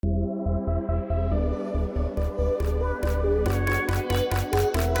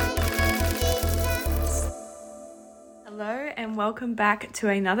welcome back to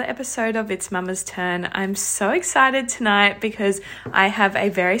another episode of It's Mama's Turn. I'm so excited tonight because I have a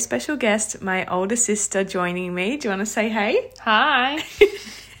very special guest, my older sister, joining me. Do you want to say hey? Hi.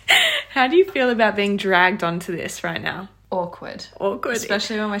 How do you feel about being dragged onto this right now? Awkward.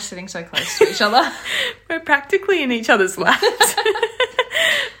 Especially when we're sitting so close to each other. We're practically in each other's laps.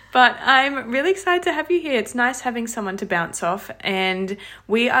 But I'm really excited to have you here. It's nice having someone to bounce off. And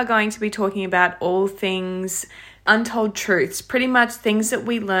we are going to be talking about all things untold truths. Pretty much things that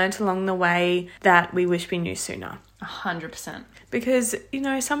we learned along the way that we wish we knew sooner. 100%. Because,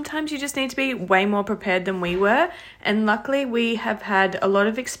 sometimes you just need to be way more prepared than we were. And luckily, we have had a lot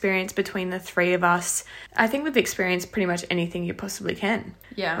of experience between the three of us. I think we've experienced pretty much anything you possibly can.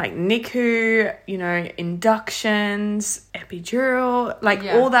 Yeah. Like NICU, inductions,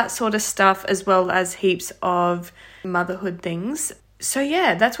 epidural, all that sort of stuff, as well as heaps of motherhood things. So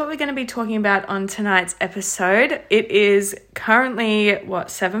yeah, that's what we're going to be talking about on tonight's episode. It is currently,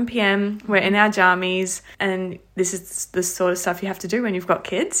 7 p.m. We're in our jammies, and this is the sort of stuff you have to do when you've got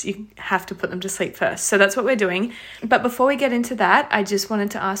kids. You have to put them to sleep first. So that's what we're doing. But before we get into that, I just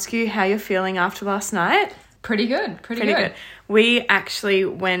wanted to ask you how you're feeling after last night. Pretty good. Pretty good. We actually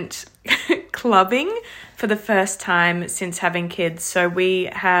went clubbing for the first time since having kids. So we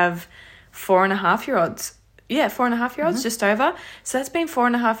have 4.5-year-olds. Yeah, 4.5-year-olds, just over. So that's been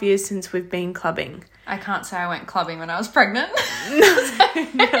 4.5 years since we've been clubbing. I can't say I went clubbing when I was pregnant. It's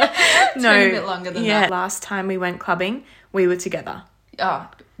been a bit longer than that. Last time we went clubbing, we were together.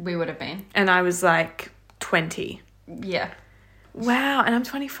 Oh, we would have been. And I was like 20. Yeah. Wow, and I'm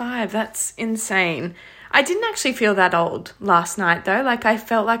 25. That's insane. I didn't actually feel that old last night, though. I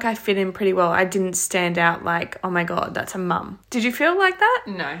felt like I fit in pretty well. I didn't stand out like, oh my God, that's a mum. Did you feel like that?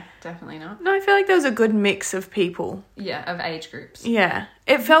 No, definitely not. No, I feel like there was a good mix of people. Yeah, of age groups. Yeah,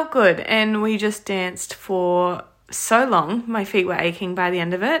 it felt good. And we just danced for so long. My feet were aching by the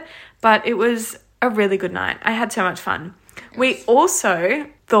end of it. But it was a really good night. I had so much fun. Yes. We also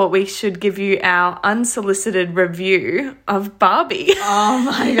thought we should give you our unsolicited review of Barbie. Oh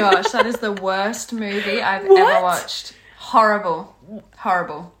my gosh, that is the worst movie I've ever watched. Horrible.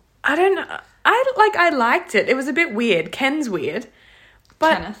 I don't know. I liked it. It was a bit weird. Ken's weird.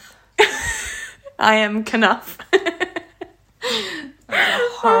 But Kenneth. I am Knuff. That's a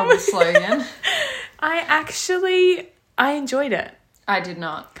horrible slogan. I enjoyed it. I did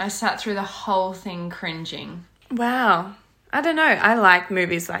not. I sat through the whole thing cringing. Wow. I don't know. I like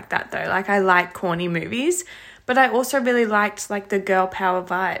movies like that, though. I like corny movies. But I also really liked, the girl power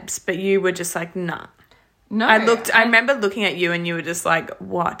vibes. But you were just like, nah. No. I remember looking at you and you were just like,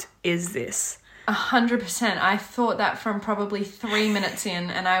 what is this? 100%. I thought that from probably 3 minutes in,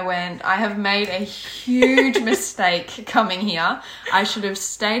 and I have made a huge mistake coming here. I should have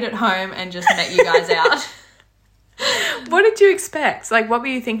stayed at home and just met you guys out. What did you expect? What were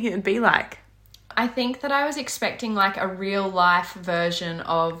you thinking it would be like? I think that I was expecting a real life version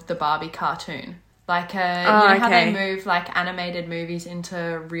of the Barbie cartoon. How they move animated movies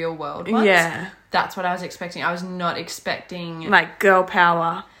into real world ones? Yeah. That's what I was expecting. I was not expecting... girl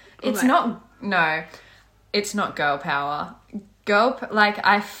power. It's not girl power.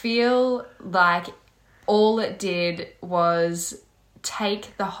 I feel like all it did was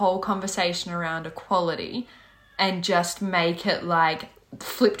take the whole conversation around equality and just make it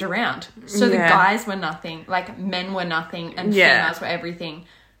flipped around. So the guys were nothing, men were nothing, and females were everything,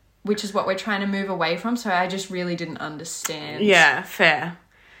 which is what we're trying to move away from. So I just really didn't understand. Yeah, fair.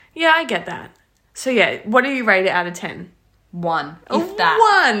 Yeah, I get that. So what do you rate it out of 10? 1. If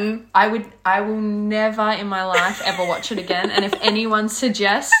that. 1? I will never in my life ever watch it again. And if anyone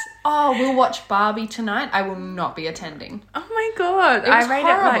suggests, we'll watch Barbie tonight, I will not be attending. Oh my God. I rate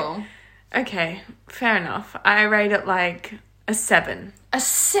horrible. It okay, fair enough. I rate it a 7. A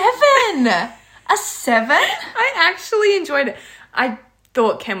 7? A 7? I actually enjoyed it. I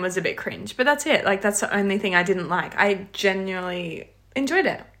thought Ken was a bit cringe, but that's it. That's the only thing I didn't like. I genuinely enjoyed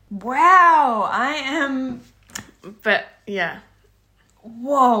it. Wow, I am... But, yeah.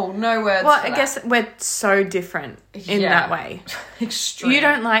 Whoa, no words. Well, I guess we're so different in that way. Extreme. You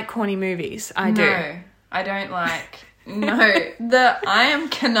don't like corny movies. I do. No, I don't like... No, I am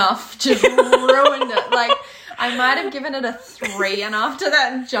Knuff just ruined it. I might have given it a 3, and after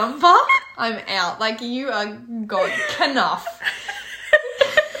that jumper, I'm out. You are God Knuff.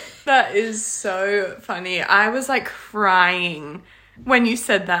 That is so funny. I was crying when you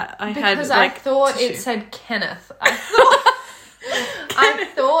said that. Because I thought it said Kenneth. I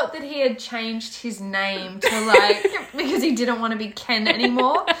thought that he had changed his name to because he didn't want to be Ken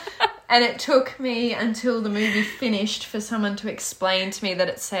anymore. And it took me until the movie finished for someone to explain to me that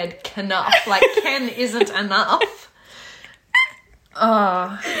it said Knuff. Ken isn't enough.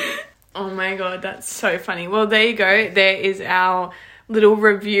 Oh my God, that's so funny. Well, there you go. There is our little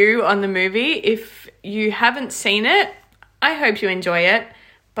review on the movie. If you haven't seen it, I hope you enjoy it.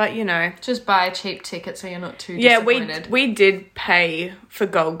 But, you know. Just buy a cheap ticket so you're not too disappointed. Yeah, we did pay for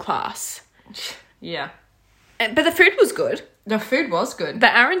gold class. Yeah. But the food was good. The food was good. The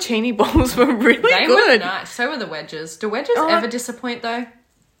arancini balls were really good. They were nice. So were the wedges. Do wedges ever disappoint, though?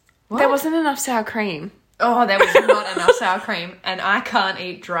 What? There wasn't enough sour cream. Oh, there was not enough sour cream. And I can't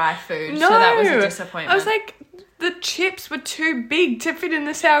eat dry food. No. So that was a disappointment. I was like, the chips were too big to fit in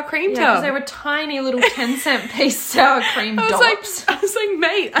the sour cream tub. because they were tiny little 10-cent piece sour cream dollops. I was like,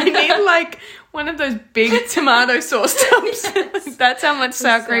 mate, I need like one of those big tomato sauce tubs. Yes. That's how much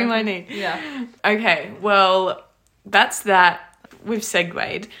sour cream I need. Yeah. Okay, well, that's that. We've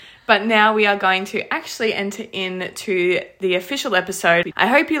segued. But now we are going to actually enter into the official episode. I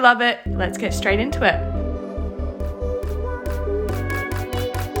hope you love it. Let's get straight into it.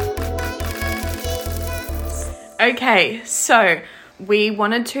 Okay, so we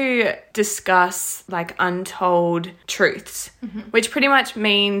wanted to discuss like untold truths, which pretty much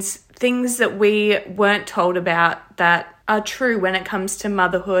means things that we weren't told about that are true when it comes to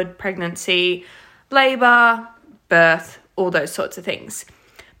motherhood, pregnancy, labor, birth, all those sorts of things.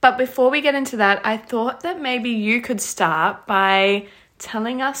 But before we get into that, I thought that maybe you could start by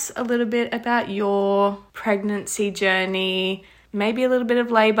telling us a little bit about your pregnancy journey, maybe a little bit of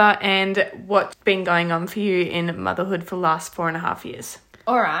labor, and what's been going on for you in motherhood for the last 4.5 years.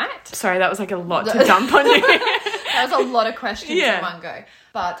 All right. Sorry, that was like a lot to dump on you. That was a lot of questions in one go.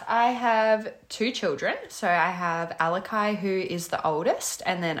 But I have 2 children. So I have Alakai, who is the oldest,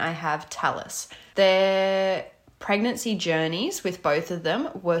 and then I have Talus. Their pregnancy journeys with both of them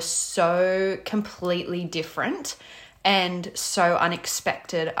were so completely different and so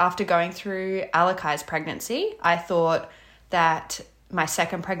unexpected. After going through Alakai's pregnancy, I thought that my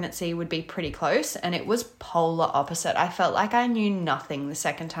second pregnancy would be pretty close, and it was polar opposite. I felt like I knew nothing the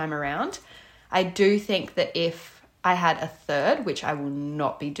second time around. I do think that if I had a third, which I will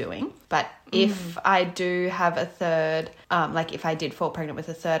not be doing, but if I do have a third, like if I did fall pregnant with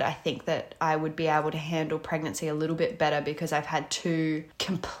a third, I think that I would be able to handle pregnancy a little bit better because I've had 2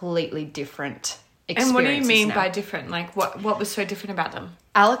 completely different experiences. And what do you mean now. by different? Like what was so different about them?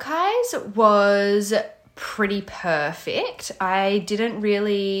 Alakai's was pretty perfect. I didn't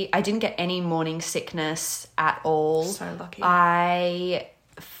get any morning sickness at all. So lucky. I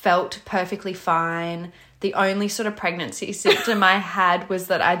felt perfectly fine. The only sort of pregnancy symptom I had was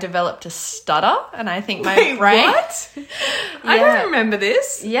that I developed a stutter, and I think my brain... What? I don't remember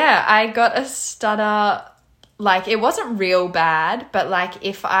this. Yeah, I got a stutter. Like, it wasn't real bad, but like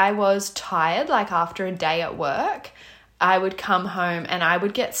if I was tired, like after a day at work, I would come home and I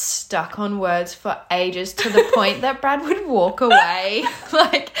would get stuck on words for ages to the point that Brad would walk away.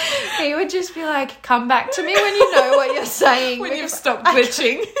 Like, he would just be like, come back to me when you know what you're saying. When you've stopped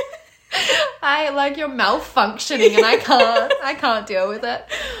glitching. You're malfunctioning and I can't deal with it.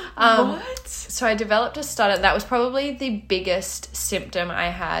 What? So I developed a stutter. That was probably the biggest symptom I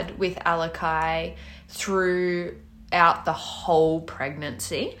had with Alakai throughout the whole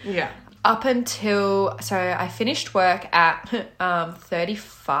pregnancy. Yeah. Up until, so I finished work at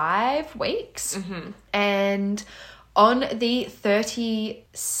 35 weeks. And on the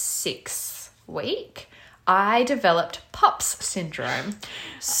 36th week, I developed PUPS syndrome.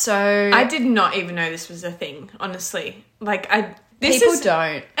 So I did not even know this was a thing, honestly. People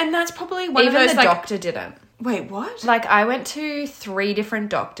don't. And that's probably one even of those, the doctor didn't. Wait, what? Like, I went to 3 different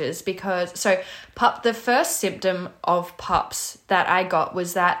doctors because... So, the first symptom of PUPS that I got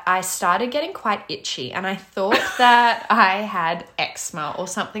was that I started getting quite itchy, and I thought that I had eczema or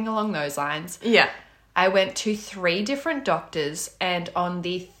something along those lines. Yeah. I went to 3 different doctors, and on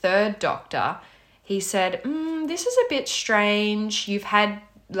the 3rd doctor, he said, this is a bit strange. You've had,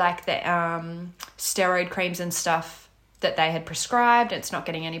 like, the steroid creams and stuff that they had prescribed. It's not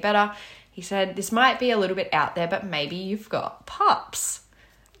getting any better. He said, this might be a little bit out there, but maybe you've got PUPS.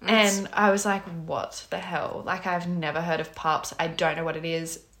 And I was like, what the hell? Like, I've never heard of PUPS. I don't know what it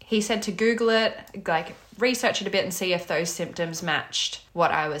is. He said to Google it, like, research it a bit and see if those symptoms matched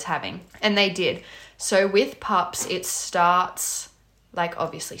what I was having. And they did. So with PUPS, it starts, like,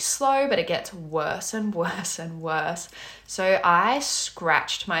 obviously slow, but it gets worse and worse and worse. So I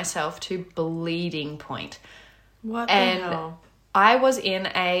scratched myself to bleeding point. What the hell? I was in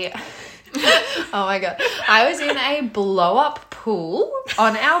a... Oh my God. I was in a blow-up pool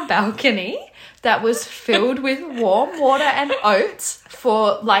on our balcony that was filled with warm water and oats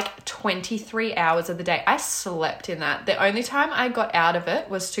for like 23 hours of the day. I slept in that. The only time I got out of it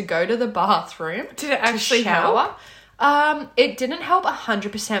was to go to the bathroom. Did it actually shower. help? It didn't help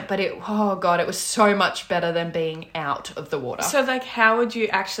 100%, but it was so much better than being out of the water. So, like, how would you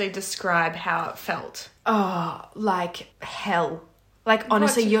actually describe how it felt? Oh, like hell. Like,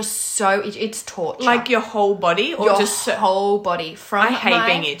 honestly, it's torture. Like your whole body, or your just whole body? I hate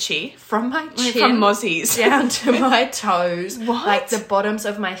being itchy. From my chin, from mozzies down to my toes. What? Like the bottoms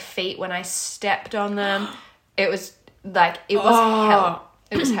of my feet when I stepped on them. It was hell.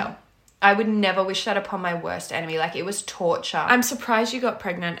 It was hell. I would never wish that upon my worst enemy. Like, it was torture. I'm surprised you got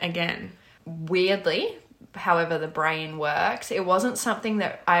pregnant again. Weirdly, however the brain works, it wasn't something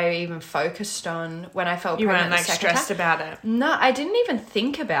that I even focused on when I felt pregnant. You weren't, like, stressed about it? No, I didn't even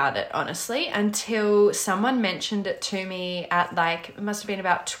think about it, honestly, until someone mentioned it to me at, like, it must have been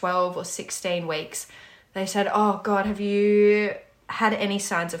about 12 or 16 weeks. They said, oh, God, have you had any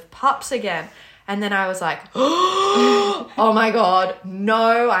signs of pups again? And then I was like, oh my God,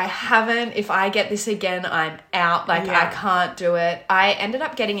 no, I haven't. If I get this again, I'm out. Like, I can't do it. I ended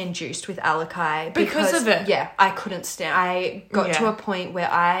up getting induced with Alakai. Because of it? Yeah, I couldn't stand. I got to a point where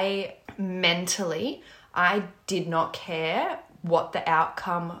I did not care what the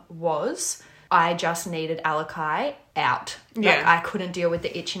outcome was. I just needed Alakai out. Yeah. Like, I couldn't deal with the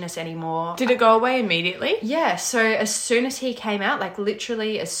itchiness anymore. Did it go away immediately? Yeah. So as soon as he came out, like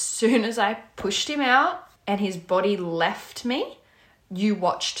literally as soon as I pushed him out and his body left me, you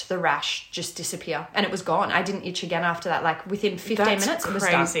watched the rash just disappear and it was gone. I didn't itch again after that. Like within 15 minutes, it was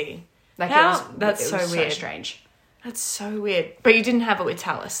done. Crazy. Like that's it was so weird. So strange. That's so weird. But you didn't have it with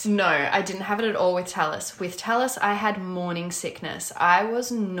Talus? No, I didn't have it at all with Talus. With Talus, I had morning sickness. I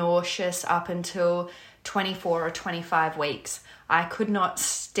was nauseous up until 24 or 25 weeks. I could not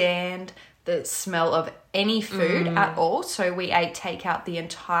stand the smell of any food at all. So we ate takeout the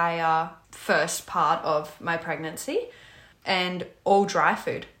entire first part of my pregnancy and all dry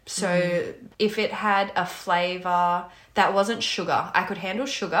food. So if it had a flavour that wasn't sugar, I could handle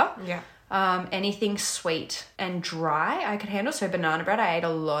sugar. Yeah. Anything sweet and dry I could handle. So banana bread, I ate a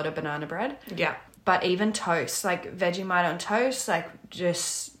lot of banana bread. Yeah. But even toast, like Vegemite on toast, like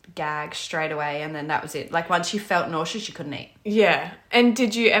just gag straight away and then that was it. Like once you felt nauseous, you couldn't eat. Yeah. And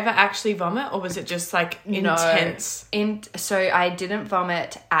did you ever actually vomit or was it just like intense? So I didn't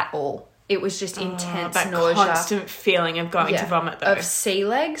vomit at all. It was just intense that nausea. Constant feeling of going to vomit though. Of sea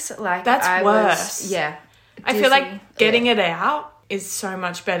legs. Like that's worse. Dizzy. I feel like getting it out is so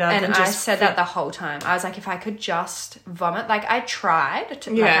much better than just... And I said that the whole time. I was like, if I could just vomit. Like, I tried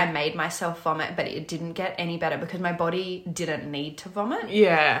to... Like, I made myself vomit, but it didn't get any better because my body didn't need to vomit.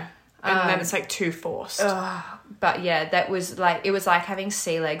 Yeah. And then it's, like, too forced. But, yeah, that was, like... It was like having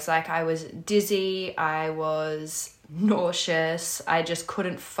sea legs. Like, I was dizzy. I was nauseous. I just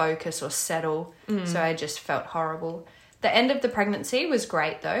couldn't focus or settle. So I just felt horrible. The end of the pregnancy was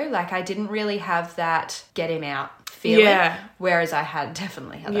great, though. Like, I didn't really have that get him out feeling. Yeah. Whereas I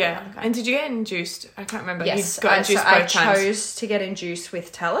definitely had that. Yeah. And did you get induced? I can't remember. Yes. You got induced both times. I chose to get induced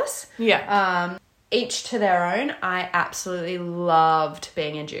with Talus. Yeah. Each to their own. I absolutely loved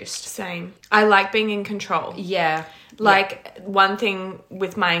being induced. Same. I like being in control. Yeah. Like, one thing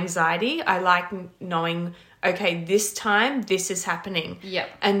with my anxiety, I like knowing, okay, this time, this is happening. Yeah.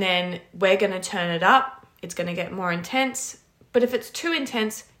 And then we're going to turn it up. It's going to get more intense. But if it's too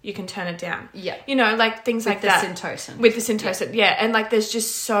intense, you can turn it down. Yeah. You know, like things like that. With the Syntocin. With the Syntocin, yeah. And like there's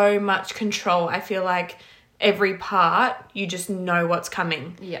just so much control. I feel like every part, you just know what's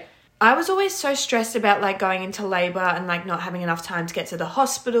coming. Yeah. I was always so stressed about like going into labour and like not having enough time to get to the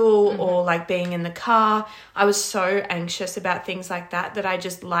hospital or like being in the car. I was so anxious about things like that I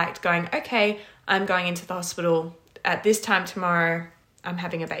just liked going, okay, I'm going into the hospital at this time tomorrow. I'm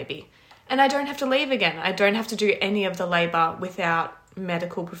having a baby. And I don't have to leave again. I don't have to do any of the labour without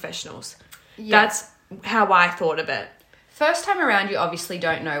medical professionals. Yeah. That's how I thought of it. First time around, you obviously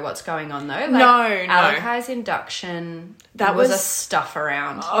don't know what's going on though. Like, no. Alakai's induction, that was a stuff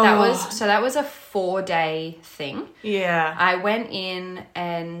around. Oh. That was a 4-day thing. Yeah. I went in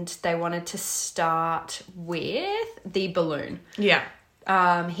and they wanted to start with the balloon. Yeah.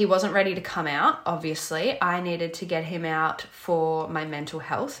 He wasn't ready to come out, obviously. I needed to get him out for my mental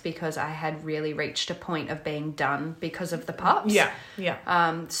health because I had really reached a point of being done because of the pups. Yeah,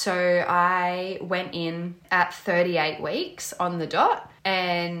 yeah. So I went in at 38 weeks on the dot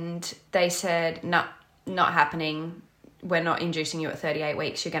and they said, no, not happening. We're not inducing you at 38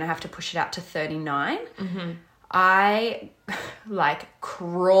 weeks. You're going to have to push it out to 39. Mm-hmm. I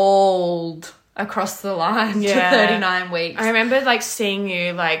crawled across the line to 39 weeks. I remember like seeing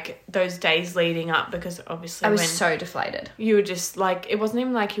you like those days leading up because obviously I was so deflated. You were just like, it wasn't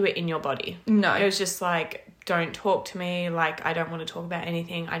even like you were in your body. No. It was just like, don't talk to me. Like, I don't want to talk about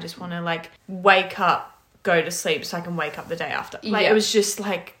anything. I just want to like wake up go to sleep so I can wake up the day after. Like, it was just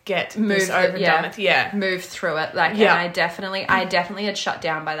like, get this over and done with. Yeah. Move through it. Like, and I definitely had shut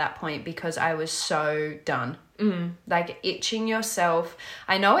down by that point because I was so done. Like, itching yourself.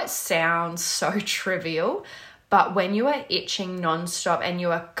 I know it sounds so trivial, but when you are itching nonstop and you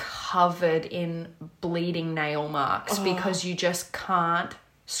are covered in bleeding nail marks because you just can't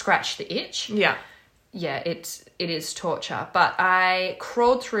scratch the itch. Yeah, it is torture. But I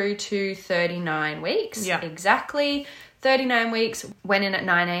crawled through to 39 weeks. Yeah. Exactly. 39 weeks, went in at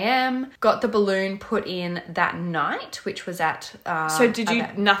 9 a.m, got the balloon put in that night, which was at... so did you...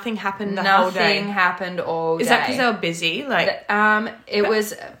 Nothing happened the whole day? Nothing happened all day. Is that because they were busy? Like, it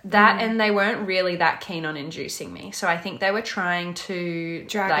was that, and they weren't really that keen on inducing me. So I think they were trying to...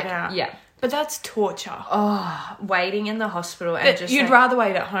 Drag it out. Yeah. But that's torture. Oh, waiting in the hospital and but just... You'd rather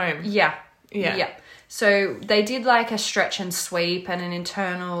wait at home. Yeah. So they did like a stretch and sweep and an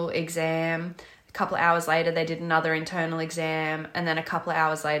internal exam. A couple of hours later, they did another internal exam, and then a couple of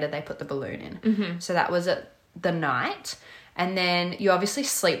hours later, they put the balloon in. So that was at the night, and then you obviously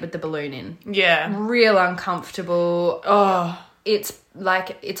sleep with the balloon in. Yeah, real uncomfortable. It's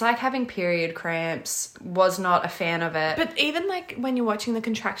like having period cramps. Was not a fan of it. But even like when you're watching the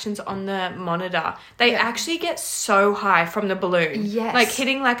contractions on the monitor, they actually get so high from the balloon. Yes. Like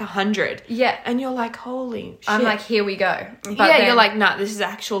hitting like 100. Yeah. And you're like, holy shit. I'm like, here we go. But you're like, nah, this is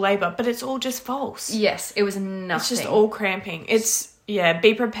actual labour. But it's all just false. Yes, it was nothing. It's just all cramping.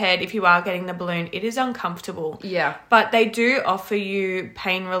 Be prepared if you are getting the balloon. It is uncomfortable. Yeah. But they do offer you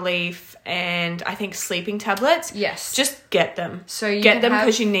pain relief and I think sleeping tablets. Yes. Just get them. So you get them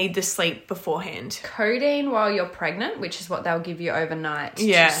because you need the sleep beforehand. Codeine while you're pregnant, which is what they'll give you overnight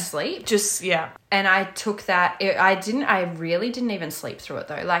to sleep. And I took that. I really didn't even sleep through it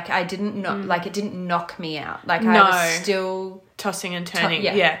though. Like I didn't like it didn't knock me out. Like I was still tossing and turning.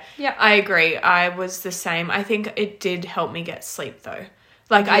 Yeah. I agree. I was the same. I think it did help me get sleep though.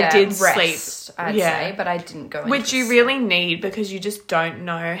 Like I did rest, sleep. I'd say, but I didn't go into which you really need because you just don't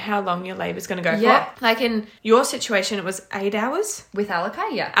know how long your labour's going to go for. Like in your situation, it was 8 hours. With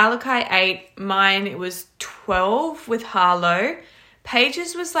Alakai, yeah. Alakai 8. Mine, it was 12 with Harlow.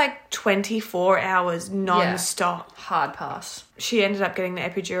 Paige's was like 24 hours non-stop. Yeah. Hard pass. She ended up getting the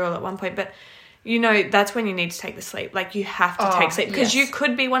epidural at one point, but you know, that's when you need to take the sleep. Like you have to take sleep because you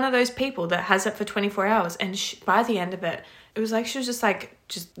could be one of those people that has it for 24 hours and by the end of it, it was like she was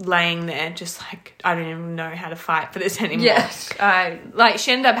just laying there, just like, I don't even know how to fight for this anymore. Yes. Like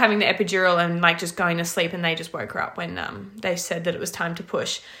she ended up having the epidural and like just going to sleep and they just woke her up when they said that it was time to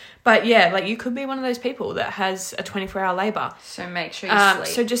push. But yeah, like you could be one of those people that has a 24-hour labour. So make sure you sleep.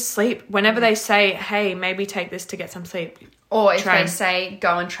 So just sleep. Whenever they say, hey, maybe take this to get some sleep. Or if they say,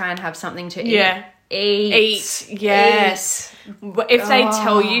 go and try and have something to eat. Yeah. Eat. Yes. If they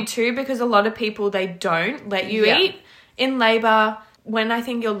tell you to, because a lot of people, they don't let you eat. In labour, when I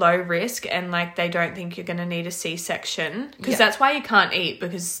think you're low risk and like they don't think you're going to need a C-section, because that's why you can't eat,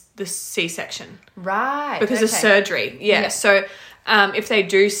 because the C-section. Right. Because of surgery. Yeah. So if they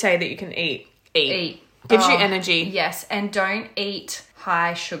do say that you can eat. Gives you energy. Yes. And don't eat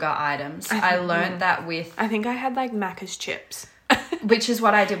high sugar items. I learned that with... I think I had like Macca's chips. Which is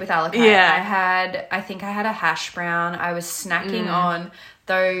what I did with Alakai. Yeah. I think I had a hash brown. I was snacking on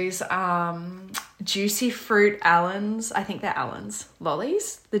those juicy fruit Allens. I think they're Allens.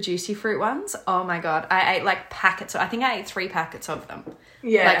 Lollies. The juicy fruit ones. Oh my God. I ate like packets. I think I ate 3 packets of them.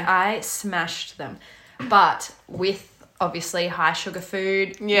 Yeah. Like I smashed them. But with obviously high sugar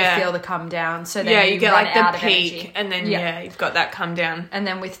food, you feel the come down. So then you get like the peak and then you've got that come down. And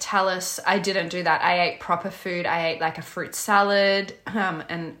then with Talus, I didn't do that. I ate proper food. I ate like a fruit salad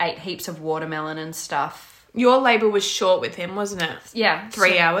and ate heaps of watermelon and stuff. Your labour was short with him, wasn't it? Yeah.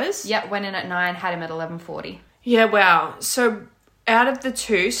 3 hours? Yeah, went in at 9, had him at 11:40. Yeah, wow. So out of the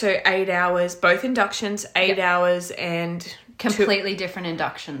 2, so 8 hours, both inductions, 8 hours and... Completely different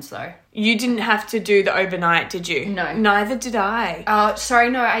inductions though. You didn't have to do the overnight, did you? No. Neither did I. Oh, sorry,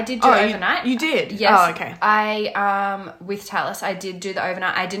 no, I did do overnight. You did? Yes. Oh, okay. I, with Talus, I did do the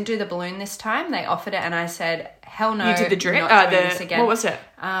overnight. I didn't do the balloon this time. They offered it and I said, hell no. You did the drip? Not doing this again. What was it?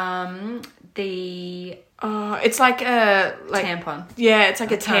 It's like a... tampon. Yeah, it's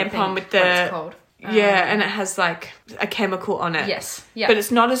like a tampon with the... What it's called. Yeah, and it has like a chemical on it. Yes. Yeah. But it's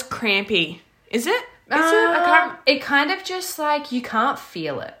not as crampy. Is it? It kind of just like you can't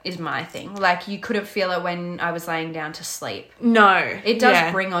feel it is my thing. Like you couldn't feel it when I was laying down to sleep. No. It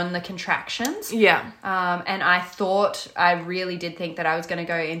does bring on the contractions. Yeah. And I really did think that I was going to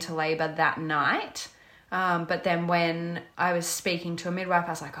go into labour that night. But then when I was speaking to a midwife, I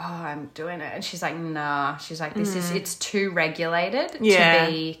was like, oh, I'm doing it. And she's like, nah. She's like, it's too regulated to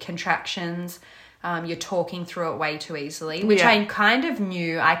be contractions. You're talking through it way too easily, which I kind of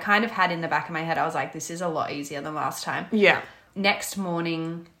knew. I kind of had in the back of my head. I was like, this is a lot easier than last time. Yeah. Next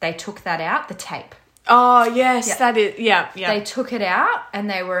morning, they took that out, the tape. Oh, yes, that is, yeah. They took it out and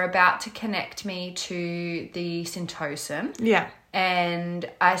they were about to connect me to the Syntocin. Yeah. And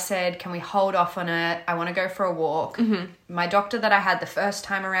I said, can we hold off on it? I want to go for a walk. Mm-hmm. My doctor that I had the first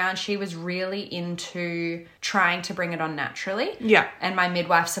time around, she was really into trying to bring it on naturally. Yeah. And my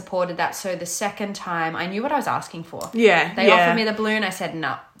midwife supported that. So the second time, I knew what I was asking for. Yeah. They offered me the balloon. I said,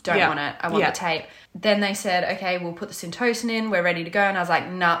 no, don't want it. I want the tape. Then they said, okay, we'll put the Syntocin in. We're ready to go. And I was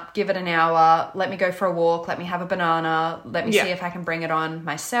like, nah, give it an hour. Let me go for a walk. Let me have a banana. Let me see if I can bring it on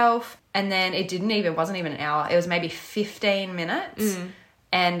myself. And then it wasn't even an hour. It was maybe 15 minutes.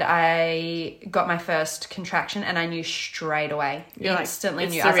 And I got my first contraction and I knew straight away. Instantly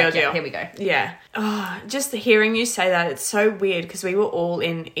knew. I was like, yeah, here we go. Yeah. Oh, just hearing you say that, it's so weird because we were all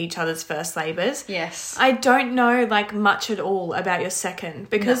in each other's first labours. Yes. I don't know much at all about your second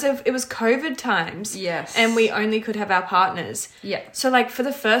because it was COVID times. Yes. And we only could have our partners. Yeah. So for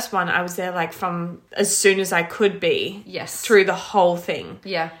the first one, I was there from as soon as I could be. Yes. Through the whole thing.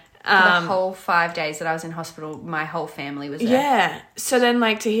 Yeah. For the whole 5 days that I was in hospital, my whole family was there. Yeah. So then,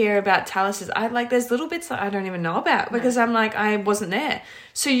 to hear about Talis's, there's little bits that I don't even know about because I'm I wasn't there.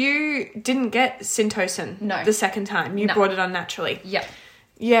 So you didn't get Syntocin the second time. You brought it on naturally. Yep.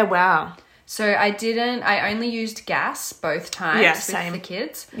 Yeah, wow. So I only used gas both times with the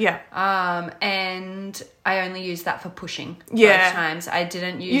kids. Yeah. And I only used that for pushing both times. I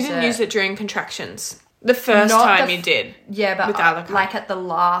didn't use it. You didn't use it during contractions. The first time you did. Yeah, but with at the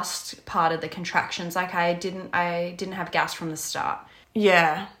last part of the contractions, I didn't have gas from the start.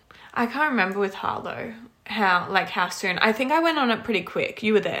 Yeah. I can't remember with Harlow how soon. I think I went on it pretty quick.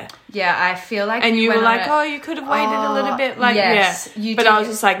 You were there. Yeah, I feel like and you were like, oh, you could have waited a little bit. Yes, yeah. But I was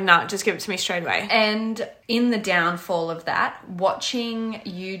just like, nah, just give it to me straight away. And in the downfall of that, watching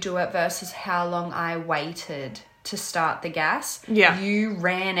you do it versus how long I waited to start the gas, you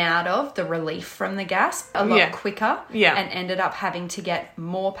ran out of the relief from the gas a lot quicker and ended up having to get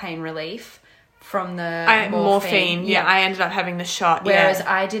more pain relief from the morphine. Yeah, I ended up having the shot. Whereas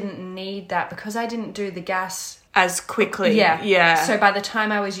I didn't need that because I didn't do the gas as quickly. Yeah. So by the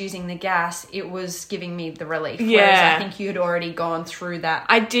time I was using the gas, it was giving me the relief. Whereas I think you had already gone through that.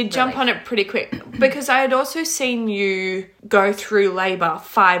 I did jump on it pretty quick because I had also seen you go through labour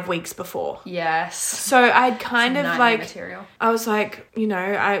 5 weeks before. Yes. So I'd kind of material. I was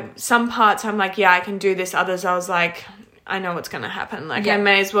some parts I'm I can do this. Others I was I know what's going to happen. I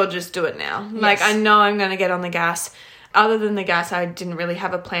may as well just do it now. Yes. I know I'm going to get on the gas. Other than the gas, I didn't really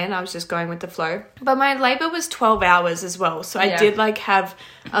have a plan. I was just going with the flow. But my labour was 12 hours as well. So I did have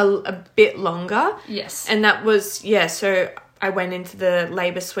a bit longer. Yes. And that was, so I went into the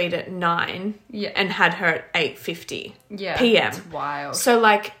labour suite at 9 and had her at 8:50 p.m. It's wild. So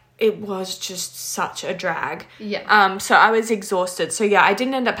it was just such a drag. Yeah. So I was exhausted. So I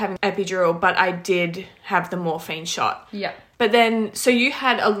didn't end up having epidural, but I did have the morphine shot. Yeah. But then, so you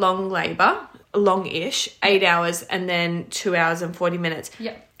had a long labour, long-ish, 8 hours, and then 2 hours and 40 minutes.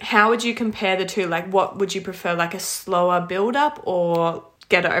 Yeah. How would you compare the two? What would you prefer, a slower build-up or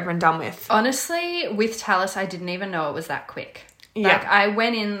get it over and done with? Honestly, with Talis, I didn't even know it was that quick. Yeah. I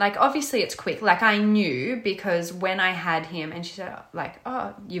went in, obviously it's quick. I knew because when I had him and she said,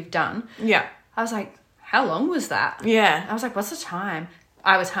 oh, you've done. Yeah. I was like, how long was that? Yeah. I was like, what's the time?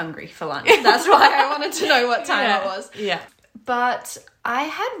 I was hungry for lunch. That's why I wanted to know what time it was. Yeah. But I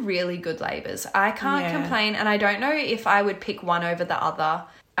had really good labours. I can't complain. And I don't know if I would pick one over the other.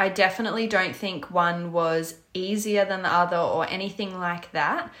 I definitely don't think one was easier than the other or anything like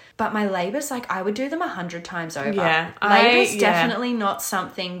that. But my labours, I would do them 100 times over. Yeah. Labour's definitely not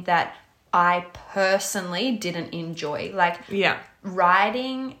something that I personally didn't enjoy.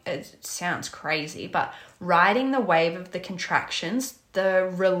 Riding, it sounds crazy, but riding the wave of the contractions,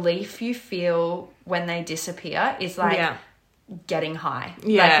 the relief you feel when they disappear is getting high.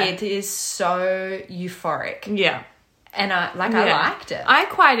 Yeah. It is so euphoric. Yeah. And I liked it. I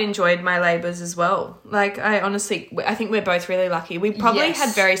quite enjoyed my labours as well. I think we're both really lucky. We probably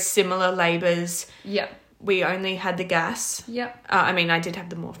had very similar labours. Yeah. We only had the gas. Yeah. I did have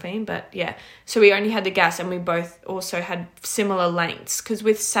the morphine, but yeah. So we only had the gas and we both also had similar lengths. Because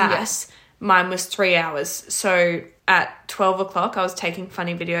with SAS, mine was 3 hours. So at 12 o'clock, I was taking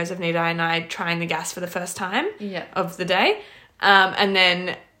funny videos of Nita and I trying the gas for the first time of the day. And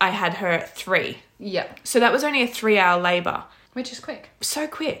then I had her at 3. Yeah. So that was only a 3-hour labour. Which is quick. So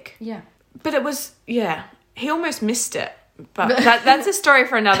quick. Yeah. But it was, he almost missed it. But that's a story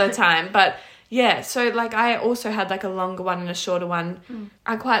for another time. But Yeah, so, like, I also had, like, a longer one and a shorter one.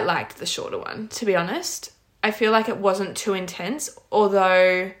 I quite liked the shorter one, to be honest. I feel like it wasn't too intense,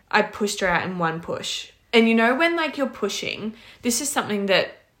 although I pushed her out in one push. And you know when, like, you're pushing, this is something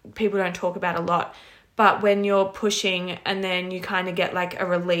that people don't talk about a lot, but when you're pushing and then you kind of get, like, a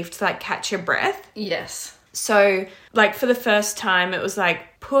relief to, like, catch your breath. Yes. So, like, for the first time, it was,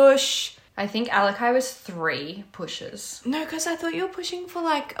 like, push. I think Alakai was 3 pushes. No, because I thought you were pushing for,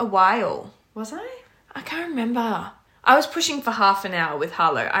 like, a while. Was I? I can't remember. I was pushing for half an hour with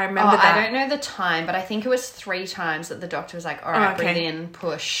Harlow. I remember that. I don't know the time, but I think it was 3 times that the doctor was like, all right, breathe in,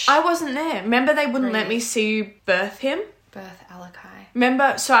 push. I wasn't there. Remember they wouldn't let me see you birth him? Birth Alakai.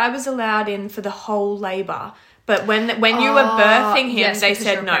 Remember, so I was allowed in for the whole labour. But when you were birthing him, they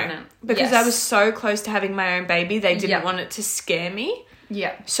said no. Pregnant. Because I was so close to having my own baby, they didn't want it to scare me.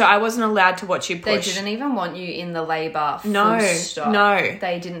 Yeah. So I wasn't allowed to watch you push. They didn't even want you in the labour full stop. No.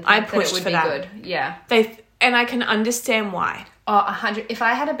 They didn't think I that pushed it would for be that. good. Yeah. And I can understand why. 100. If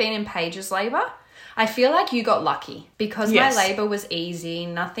I had been in Paige's labour, I feel like you got lucky because my labour was easy.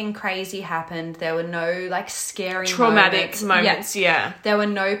 Nothing crazy happened. There were no like scary traumatic moments. Yeah. There were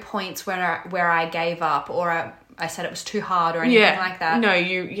no points where I gave up or I said it was too hard or anything like that. No,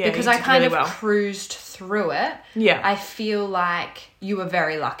 because I kind of cruised through it. Yeah. I feel like you were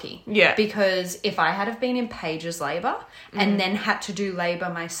very lucky. Yeah. Because if I had been in Paige's labour and then had to do labour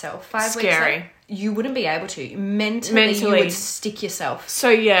myself 5 weeks later, you wouldn't be able to. Mentally, you would stick yourself. So,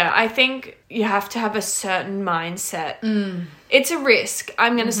 yeah, I think you have to have a certain mindset. It's a risk.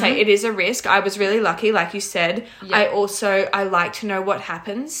 I'm going to say it is a risk. I was really lucky, like you said. Yeah. I like to know what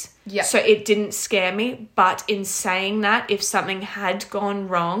happens. Yeah. So it didn't scare me. But in saying that, if something had gone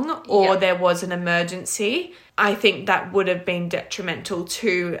wrong or there was an emergency, I think that would have been detrimental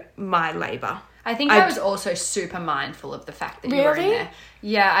to my labour. I think I was also super mindful of the fact that you were in there.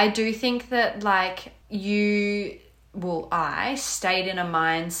 Yeah, I do think that, like, I stayed in a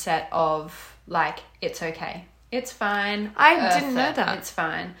mindset of, like, it's okay. It's fine. I didn't know that. It's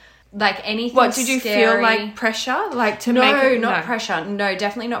fine. Like, anything What, did you scary, feel like pressure? Like, to no, make it... not pressure. No,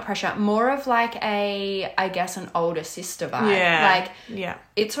 definitely not pressure. More of, like, I guess, an older sister vibe. Yeah. Like,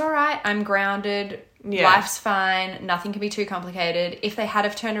 it's all right. I'm grounded. Yeah. Life's fine. Nothing can be too complicated. If they had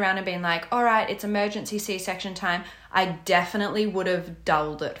have turned around and been like, all right, it's emergency C-section time, I definitely would have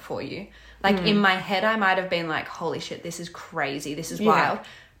dulled it for you. Like, in my head, I might have been like, holy shit, this is crazy. This is wild.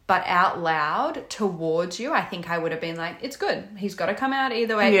 But out loud towards you, I think I would have been like, it's good. He's got to come out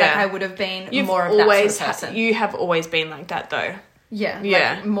either way. Yeah. Like, I would have been more of that sort of person. You have always been like that, though. Yeah.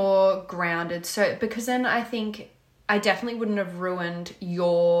 Like, more grounded. So, because then I think... I definitely wouldn't have ruined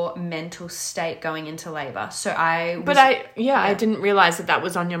your mental state going into labour. So I was... But I didn't realise that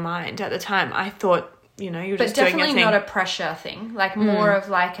was on your mind at the time. I thought, you were just doing your thing. But definitely not a pressure thing. Like, more of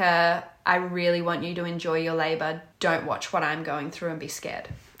like I really want you to enjoy your labour. Don't watch what I'm going through and be scared.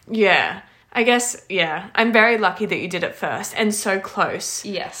 Yeah. I guess, I'm very lucky that you did it first and so close.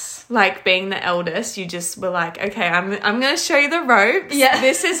 Yes. Like, being the eldest, you just were like, okay, I'm going to show you the ropes. Yeah.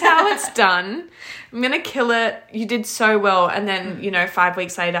 This is how it's done. I'm going to kill it. You did so well. And then, 5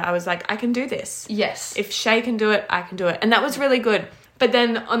 weeks later, I was like, I can do this. Yes. If Chey can do it, I can do it. And that was really good. But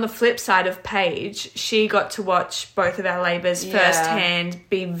then on the flip side of Paige, she got to watch both of our labours firsthand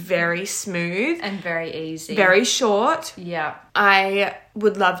be very smooth. And very easy. Very short. Yeah. I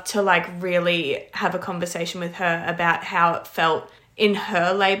would love to, like, really have a conversation with her about how it felt in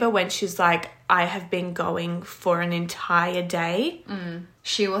her labour when she's like, I have been going for an entire day.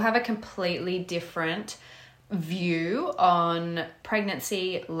 She will have a completely different view on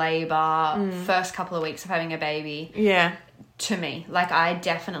pregnancy, labour, first couple of weeks of having a baby. Yeah. To me. Like, I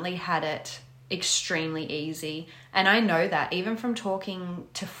definitely had it extremely easy. And I know that even from talking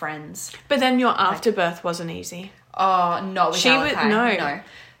to friends. But then your afterbirth wasn't easy. Oh, not with Alakai. No.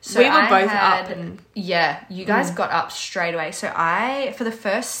 So we were both up. Yeah, you guys got up straight away. So for the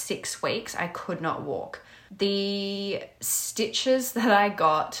first 6 weeks, I could not walk. The stitches that I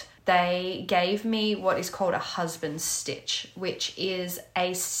got, they gave me what is called a husband stitch, which is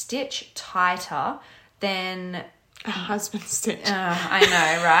a stitch tighter than... A husband stitch. I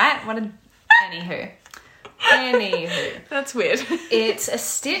know, right? Anywho. That's weird. It's a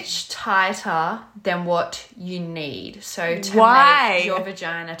stitch tighter than what you need. So to make your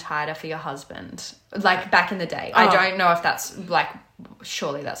vagina tighter for your husband. Like, back in the day. I don't know if that's, like,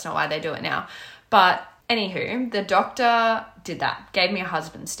 surely that's not why they do it now. But anywho, the doctor did that. Gave me a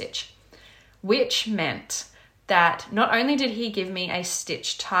husband stitch. Which meant that not only did he give me a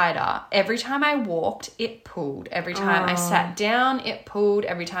stitch tighter, every time I walked, it pulled. Every time I sat down, it pulled.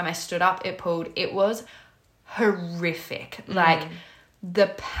 Every time I stood up, it pulled. It was horrific. Like,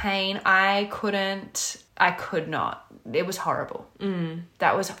 The pain, I could not. It was horrible.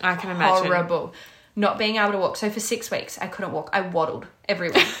 That was I can imagine. Horrible. Not being able to walk. So for 6 weeks, I couldn't walk. I waddled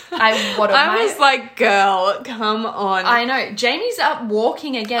everywhere. I waddled. I was like, girl, come on. I know. Jamie's up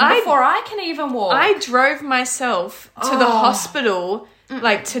walking again before I can even walk. I drove myself to the hospital,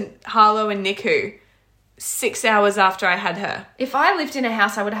 like to Harlow and Niku, 6 hours after I had her. If I lived in a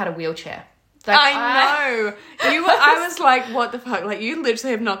house, I would have had a wheelchair. Like, I know. I was like, what the fuck? Like, you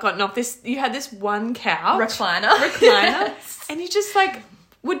literally have not gotten off this. You had this one couch. Recliner. Yes. And you just like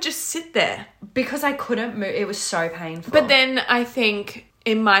would just sit there. Because I couldn't move. It was so painful. But then I think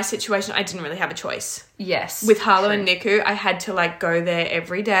in my situation, I didn't really have a choice. Yes. With Harlow and Niku, I had to like go there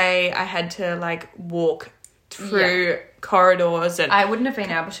every day. I had to like walk through corridors. And I wouldn't have been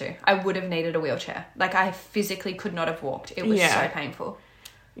able to. I would have needed a wheelchair. Like, I physically could not have walked. It was so painful.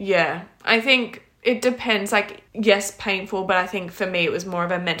 Yeah. I think it depends. Like, yes, painful, but I think for me it was more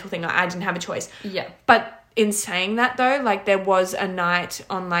of a mental thing. I didn't have a choice. Yeah. But in saying that though, like there was a night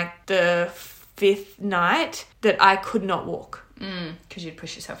on like the 5th night that I could not walk. Because you'd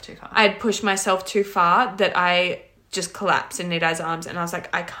push yourself too far. I'd pushed myself too far that I just collapsed in Nida's arms and I was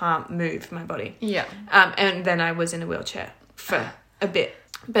like, I can't move my body. Yeah. And then I was in a wheelchair for a bit.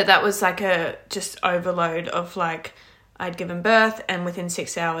 But that was like a just overload of like, I'd given birth and within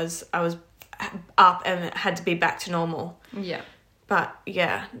 6 hours I was up and it had to be back to normal. Yeah. But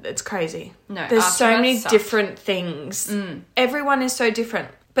yeah, it's crazy. No, there's so many different things. Everyone is so different.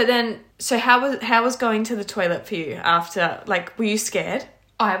 But then, so how was going to the toilet for you after? Like, were you scared?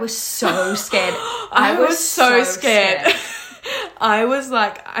 I was so scared. I was so scared. I was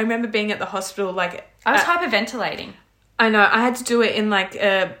like, I remember being at the hospital. Like, I was hyperventilating. I know. I had to do it in like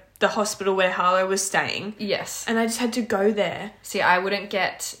the hospital where Harlow was staying. Yes. And I just had to go there. See, I wouldn't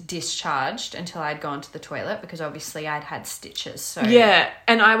get discharged until I'd gone to the toilet because obviously I'd had stitches. So yeah,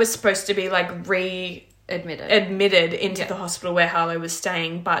 and I was supposed to be like admitted into Yeah. the hospital where Harlow was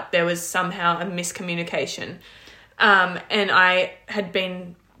staying, but there was somehow a miscommunication. And I had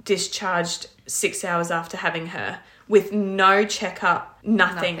been discharged 6 hours after having her with no checkup,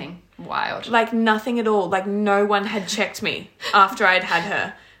 nothing. Wild. Like nothing at all. Like no one had checked me after I'd had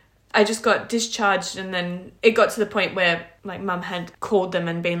her. I just got discharged and then it got to the point where like mum had called them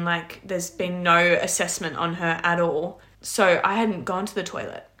and been like, there's been no assessment on her at all. So I hadn't gone to the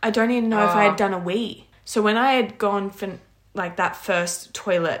toilet. I don't even know if I had done a wee. So when I had gone for like that first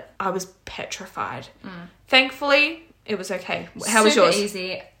toilet, I was petrified. Thankfully, it was okay. How was yours? Super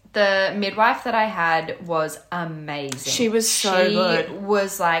easy. The midwife that I had was amazing. She was so good. She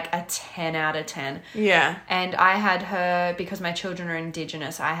was like a 10 out of 10. Yeah. And I had her, because my children are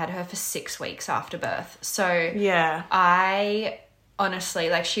Indigenous, I had her for 6 weeks after birth. So yeah, I honestly,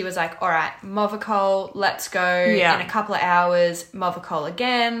 like, she was like, all right, Movicol, let's go. Yeah. In a couple of hours, Movicol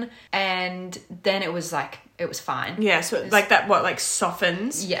again. And then it was like, it was fine. Yeah, so like that, what, like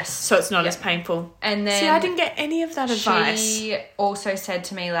softens? Yes. So it's not as painful. And then... See, I didn't get any of that advice. She also said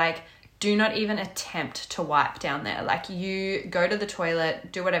to me, like, do not even attempt to wipe down there. Like, you go to the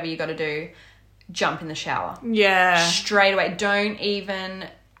toilet, do whatever you got to do, jump in the shower. Yeah. Straight away. Don't even,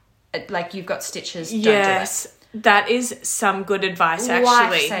 like, you've got stitches, don't do it. That is some good advice, actually.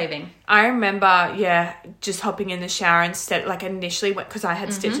 Life-saving. I remember, just hopping in the shower instead, like initially, because I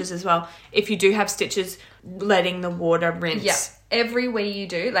had stitches as well. If you do have stitches, letting the water rinse. Yeah. Every wee you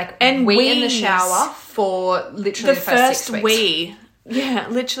do, like, And wee in the wees. shower for literally the first 6 weeks. wee. Yeah,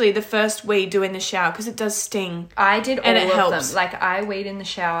 literally the first wee do in the shower because it does sting. I did all and it of helps. them. Like, I weed in the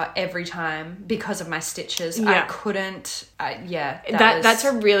shower every time because of my stitches. Yeah. I couldn't. That's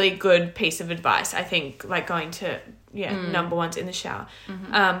a really good piece of advice. I think, like going to number one's in the shower.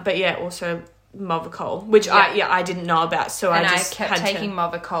 But yeah, also Movicol, which I didn't know about, so I just kept had taking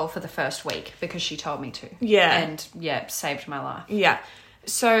Movicol for the first week because she told me to. Yeah, and saved my life. Yeah.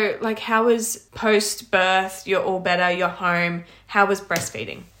 So, like, how was post-birth? You're all better. You're home. How was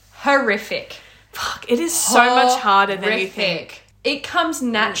breastfeeding? Horrific. Fuck, it is so much harder than you think. It comes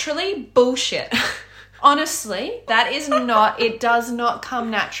naturally. Bullshit. Honestly, that is not... It does not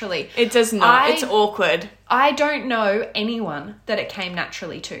come naturally. It does not. It's awkward. I don't know anyone that it came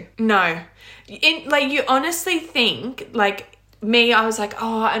naturally to. No. You honestly think, like... Me, I was like,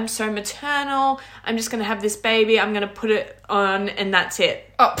 oh, I'm so maternal. I'm just going to have this baby. I'm going to put it on and that's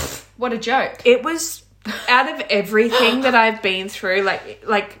it. Oh, what a joke. It was, out of everything that I've been through,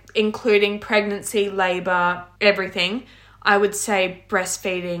 like including pregnancy, labour, everything, I would say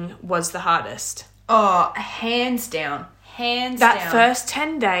breastfeeding was the hardest. Oh, hands down. That first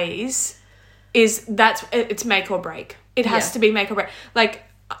 10 days it's make or break. It has to be make or break. Like,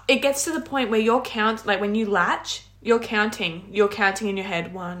 it gets to the point where your count, like when you latch, you're counting in your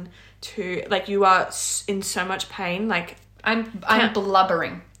head, 1, 2, like you are in so much pain, like I'm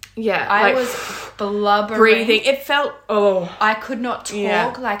blubbering. Yeah, I was blubbering. Breathing. It felt, I could not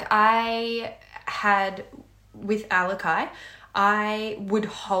talk. Like I had, with Alakai, I would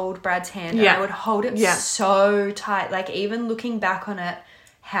hold Brad's hand and I would hold it so tight. Like even looking back on it,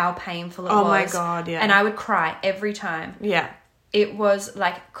 how painful it was. Oh my God, yeah. And I would cry every time. Yeah. It was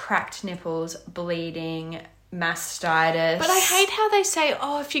like cracked nipples, bleeding, mastitis. But I hate how they say,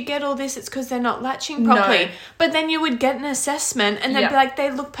 if you get all this, it's because they're not latching properly. No. But then you would get an assessment and they'd be like, they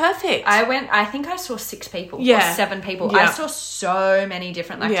look perfect. I think I saw 6 people or 7 people. Yeah. I saw so many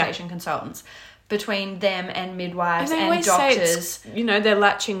different lactation consultants between them and midwives and doctors. They're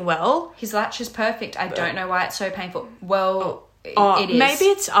latching well. His latch is perfect. I don't know why it's so painful. Well, it is. Maybe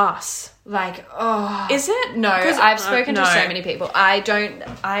it's us. Like, Is it? No, I've spoken to so many people.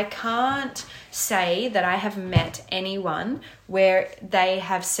 I can't say that I have met anyone where they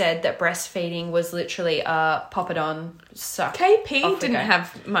have said that breastfeeding was literally a pop it on, suck. KP didn't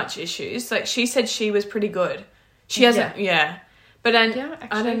have much issues. Like she said she was pretty good. She hasn't, But actually,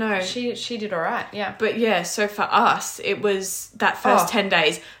 I don't know. She did all right, yeah. But yeah, so for us, it was that first 10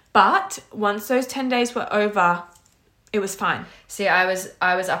 days. But once those 10 days were over, it was fine. See, I was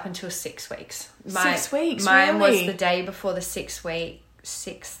up until 6 weeks. 6 weeks, Mine really? was the day before the 6th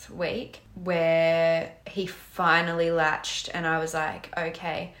week where he finally latched and I was like,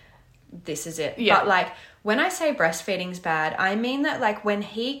 okay, this is it. Yeah. But like when I say breastfeeding's bad, I mean that like when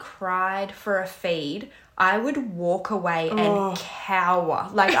he cried for a feed, I would walk away and cower.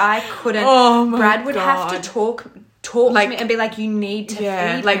 Like I couldn't. Brad would have to talk like, to me and be like, you need to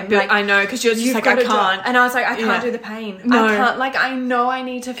feed like, him. Like, I know, because you're just like, I can't. And I was like, I can't do the pain. No. I can't, like, I know I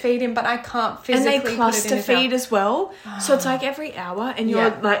need to feed him, but I can't physically And they cluster feed as well. So it's like every hour and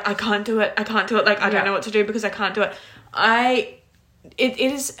you're like, I can't do it. Like, I don't know what to do because I can't do it. It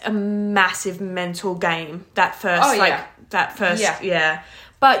is a massive mental game, that first,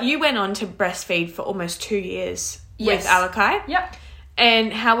 But you went on to breastfeed for almost 2 years with Alakai. Yep.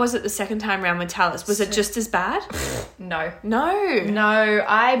 And how was it the second time round with Talus? Was it just as bad? No.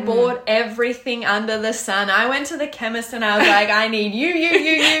 I bought everything under the sun. I went to the chemist and I was like, I need you.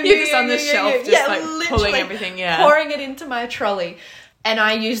 You're just on the shelf, just like pulling everything, pouring it into my trolley. And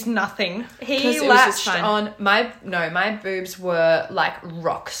I used nothing. He latched on my boobs were like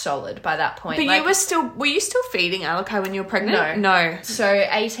rock solid by that point. But like, were you still feeding Alakai when you were pregnant? No. So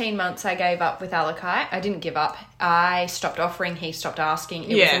 18 months I gave up with Alakai. I didn't give up. I stopped offering. He stopped asking.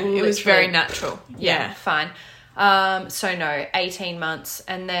 It was very natural. Yeah, fine. So no, 18 months.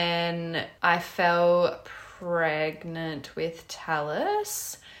 And then I fell pregnant with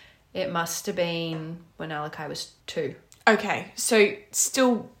Talus. It must have been when Alakai was 2. Okay, so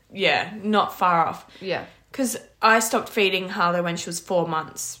still, not far off. Yeah. Because I stopped feeding Harlow when she was 4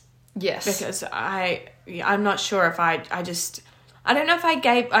 months. Yes. Because I'm not sure if I don't know if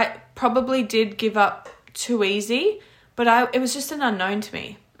I probably did give up too easy, but it was just an unknown to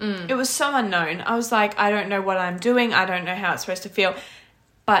me. It was so unknown. I was like, I don't know what I'm doing. I don't know how it's supposed to feel.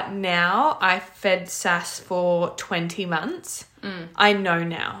 But now I fed Sass for 20 months. I know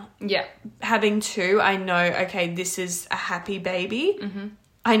now. Yeah. Having 2, I know, okay, this is a happy baby. Mm-hmm.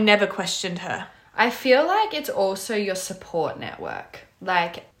 I never questioned her. I feel like it's also your support network.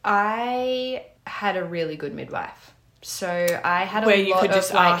 Like, I had a really good midwife. So I had where you could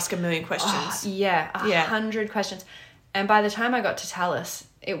just ask a million questions. 100 questions. And by the time I got to Talus,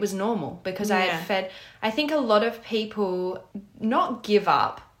 it was normal because I had fed. I think a lot of people not give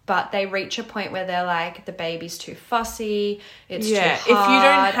up, but they reach a point where they're like, the baby's too fussy, it's too hard, if you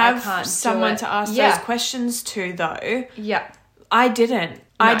don't have someone to ask those questions to, though. Yeah. I didn't. No.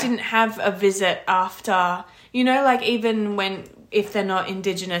 I didn't have a visit after, like even if they're not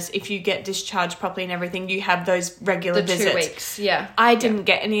Indigenous, if you get discharged properly and everything, you have those regular visits. 2 weeks, yeah. I didn't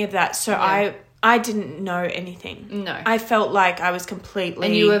get any of that, so I didn't know anything. No. I felt like I was completely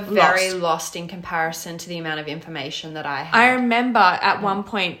And you were very lost in comparison to the amount of information that I had. I remember at one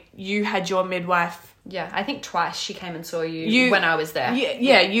point you had your midwife. Yeah, I think twice she came and saw you when I was there.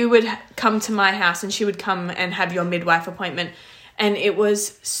 Yeah, you would come to my house and she would come and have your midwife appointment. And it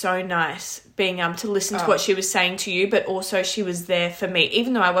was so nice being able to listen to what she was saying to you, but also she was there for me,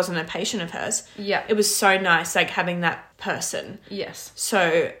 even though I wasn't a patient of hers. Yeah. It was so nice, like having that person. Yes.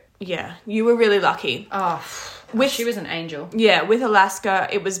 So... yeah, you were really lucky. She was an angel. Yeah, with Alaska,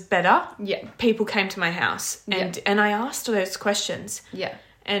 it was better. Yeah. People came to my house and I asked those questions. Yeah.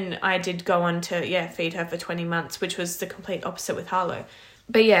 And I did go on to, feed her for 20 months, which was the complete opposite with Harlow.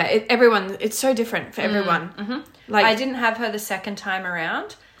 But yeah, it's so different for everyone. Mm-hmm. Like I didn't have her the second time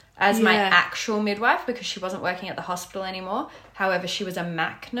around. as my actual midwife because she wasn't working at the hospital anymore. However, she was a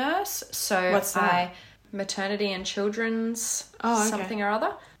MAC nurse. So what's that? Maternity and children's something or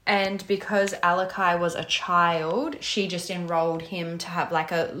other. And because Alakai was a child, she just enrolled him to have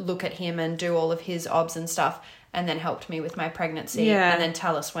like a look at him and do all of his obs and stuff, and then helped me with my pregnancy. And then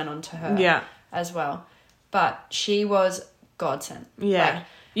Tallis went on to her as well. But she was godsend. Yeah. Like,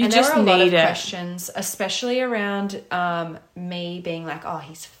 and there were a lot of questions, especially around me being like, oh,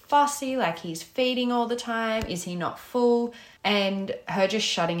 he's fussy, like he's feeding all the time. Is he not full? And her just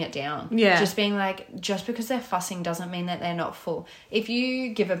shutting it down. Yeah. Just being like, just because they're fussing doesn't mean that they're not full. If you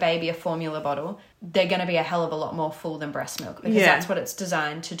give a baby a formula bottle, they're going to be a hell of a lot more full than breast milk because that's what it's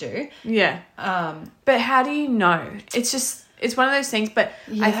designed to do. Yeah. But how do you know? It's one of those things, but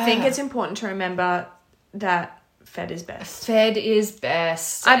I think it's important to remember that fed is best. Fed is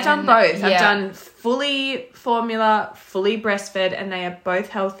best. I've done both. I've done fully formula, fully breastfed, and they are both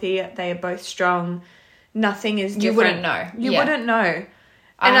healthy. They are both strong. Nothing is different. You wouldn't know. You wouldn't know.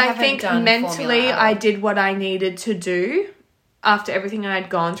 And I think mentally I did what I needed to do after everything I had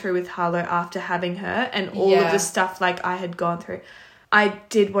gone through with Harlow after having her and all of the stuff like I had gone through. I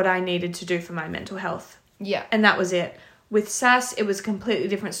did what I needed to do for my mental health. Yeah. And that was it. With Sass, it was a completely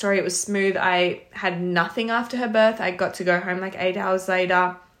different story. It was smooth. I had nothing after her birth. I got to go home like 8 hours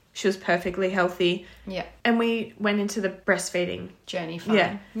later. She was perfectly healthy. Yeah. And we went into the breastfeeding journey fine.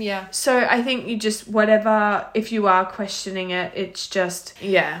 Yeah. Yeah. So I think you just, whatever, if you are questioning it, it's just,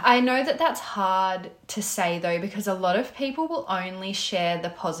 I know that that's hard to say though, because a lot of people will only share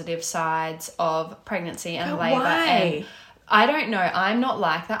the positive sides of pregnancy and labour. Why? And I don't know. I'm not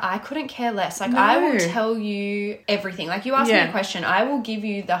like that. I couldn't care less. Like, I will tell you everything. Like, you ask me a question, I will give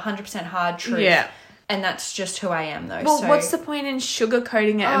you the 100% hard truth. Yeah. And that's just who I am, though. Well, what's the point in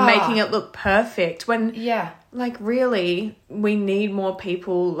sugarcoating it and making it look perfect when, like, really, we need more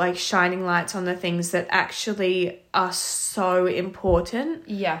people, like, shining lights on the things that actually are so important.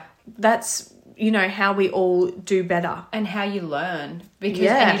 Yeah. That's, you know, how we all do better. And how you learn. Because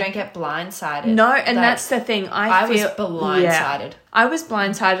and you don't get blindsided. No, and that's the thing. I was blindsided. Yeah, I was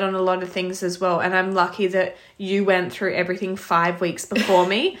blindsided on a lot of things as well. And I'm lucky that you went through everything 5 weeks before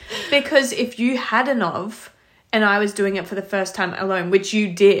me. Because if you hadn't of, and I was doing it for the first time alone, which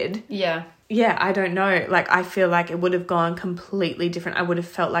you did. Yeah. Yeah, I don't know. Like, I feel like it would have gone completely different. I would have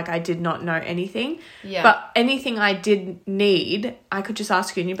felt like I did not know anything. Yeah. But anything I did need, I could just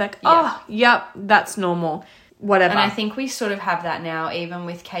ask you and you'd be like, yep, that's normal. Whatever. And I think we sort of have that now, even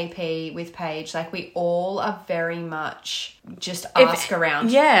with KP, with Paige. Like, we all are very much just ask around.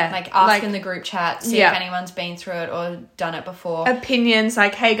 Yeah. Like, ask in the group chat, see if anyone's been through it or done it before. Opinions,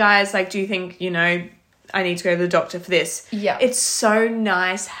 like, hey, guys, like, do you think, you know, I need to go to the doctor for this? Yeah. It's so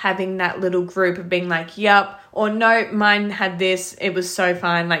nice having that little group of being like, yep, or no, mine had this, it was so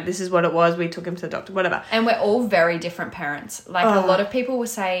fine, like, this is what it was, we took him to the doctor, whatever. And we're all very different parents. Like, a lot of people will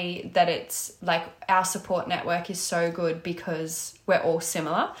say that it's, like, our support network is so good because we're all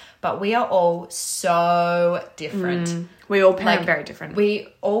similar, but we are all so different. We all parent very differently. We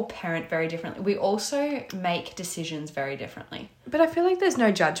all parent very differently. We also make decisions very differently. But I feel like there's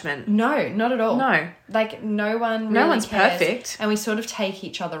no judgment. No, not at all. No. Like, no one No really one's cares. perfect. And we sort of take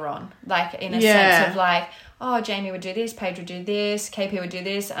each other on. Like, in a sense of like, oh, Jamie would do this, Paige would do this, KP would do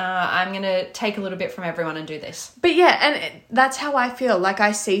this. I'm going to take a little bit from everyone and do this. But yeah, and that's how I feel. Like,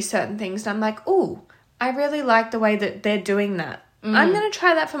 I see certain things and I'm like, ooh, I really like the way that they're doing that. I'm going to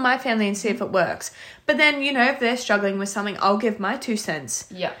try that for my family and see if it works. But then, you know, if they're struggling with something, I'll give my 2 cents.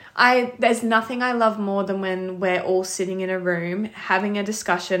 Yeah. There's nothing I love more than when we're all sitting in a room having a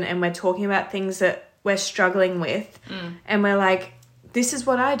discussion and we're talking about things that we're struggling with. And we're like, this is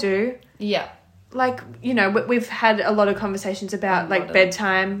what I do. Yeah. Like, you know, we've had a lot of conversations about like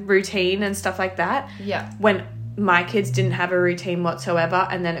bedtime routine and stuff like that. Yeah. When my kids didn't have a routine whatsoever,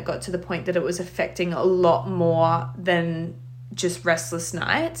 and then it got to the point that it was affecting a lot more than just restless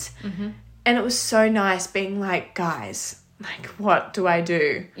nights. And it was so nice being like, guys, like, what do I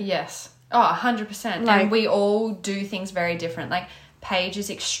do? Yes. Oh, 100%. Like, and we all do things very different. Like, Paige is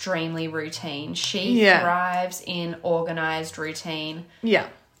extremely routine. She thrives in organised routine. Yeah.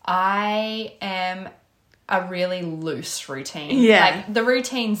 I am a really loose routine. Yeah. Like, the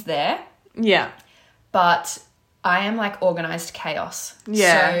routine's there. Yeah. But I am like organised chaos.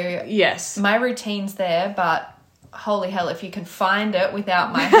 Yeah. So, yes. My routine's there, but holy hell, if you can find it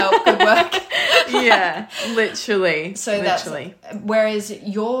without my help, good work. Yeah, literally. So literally. Whereas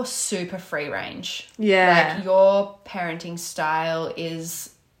you're super free range. Yeah. Like, your parenting style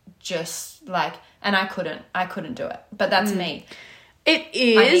is just like, and I couldn't do it. But that's me. It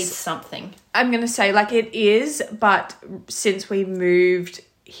is. I need something. I'm going to say, like, it is, but since we moved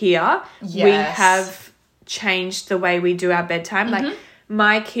here, Yes. we have changed the way we do our bedtime. Like,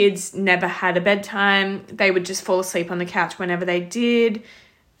 my kids never had a bedtime. They would just fall asleep on the couch whenever they did,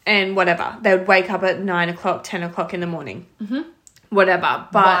 and whatever. They would wake up at 9 o'clock, 10 o'clock in the morning. Whatever.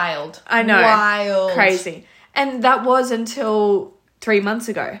 But Wild. I know. Wild. Crazy. And that was until 3 months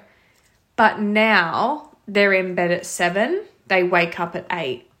ago. But now they're in bed at 7. They wake up at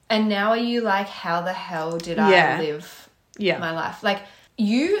 8. And now are you like, how the hell did I live my life? Like,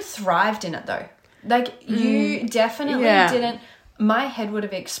 you thrived in it though. Like, you definitely didn't. My head would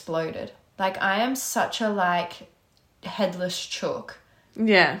have exploded. Like, I am such a, like, headless chook.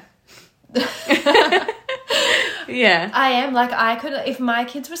 Yeah. Yeah. I am. Like, I could, if my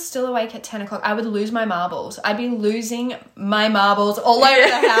kids were still awake at 10 o'clock, I would lose my marbles. I'd be losing my marbles all over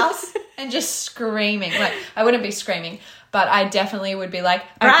the house and just screaming. Like, I wouldn't be screaming, but I definitely would be like,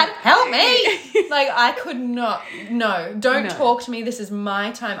 Brad, help me. Like, I could not. No, don't talk to me. This is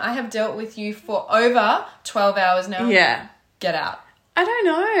my time. I have dealt with you for over 12 hours now. Yeah. Get out. I don't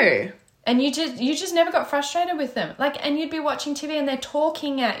know. And you just never got frustrated with them. Like, and you'd be watching TV and they're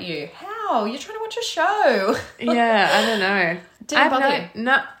talking at you. How? You're trying to watch a show. Yeah, I don't know. Didn't bother you?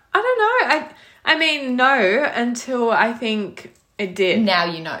 No, I don't know. I mean, no, until I think it did. Now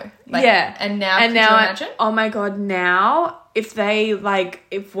you know. Like, yeah. And now, could you imagine? Oh my God, now, if they, like,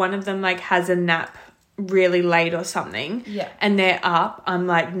 if one of them, like, has a nap really late or something, and they're up, I'm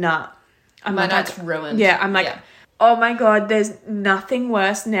like, nah. My night's ruined. Yeah, I'm like... Yeah. Oh my God, there's nothing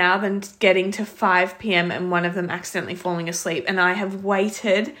worse now than getting to 5 p.m. and one of them accidentally falling asleep. And I have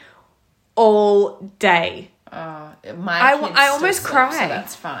waited all day. My kids I almost cry. So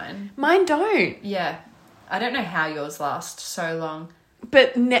that's fine. Mine don't. Yeah. I don't know how yours last so long.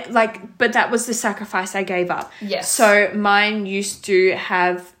 But but that was the sacrifice I gave up. Yes. So mine used to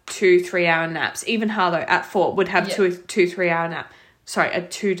have 2-3 hour naps. Even Harlow at 4 would have 2-3 hour nap. Sorry, a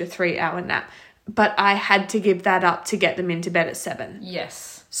 2 to 3 hour nap. But I had to give that up to get them into bed at 7.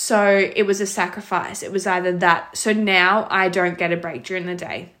 Yes. So it was a sacrifice. It was either that. So now I don't get a break during the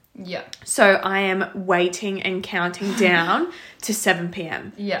day. Yeah. So I am waiting and counting down to 7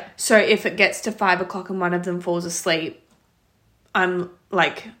 p.m. Yeah. So if it gets to 5 o'clock and one of them falls asleep, I'm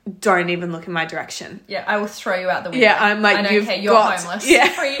like, don't even look in my direction. Yeah, I will throw you out the window. Yeah, I'm like, you're homeless. Yeah.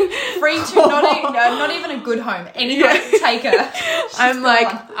 Free to not even a good home. Anyone take her. I'm like,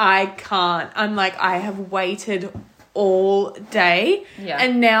 I can't. I'm like, I have waited all day. Yeah.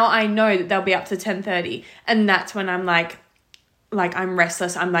 And now I know that they'll be up to 10:30. And that's when I'm like I'm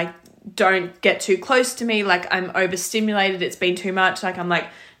restless. I'm like, don't get too close to me. Like, I'm overstimulated. It's been too much. Like, I'm like,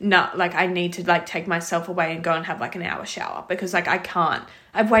 nah, like, I need to, like, take myself away and go and have, like, an hour shower because, like, I can't.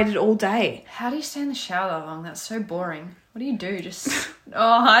 I've waited all day. How do you stay in the shower that long? That's so boring. What do you do? Just,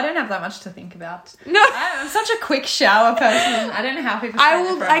 I don't have that much to think about. No. I'm such a quick shower person. I don't know how people stay I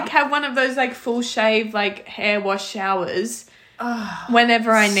will, there like, have one of those, like, full shave, like, hair wash showers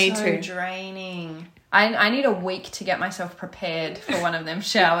whenever I need to. So draining. I need a week to get myself prepared for one of them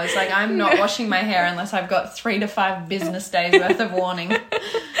showers. Like, I'm not washing my hair unless I've got 3 to 5 business days worth of warning.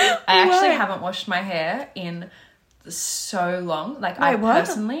 I actually haven't washed my hair in so long. Like,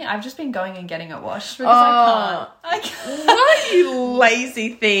 I've just been going and getting it washed because I can't. What, you lazy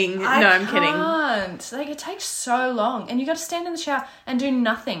thing. No, I'm kidding. I can't. Like, it takes so long. And you got to stand in the shower and do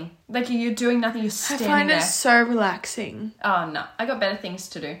nothing. Like, you're doing nothing. You're standing there. I find it so relaxing. Oh, no. I got better things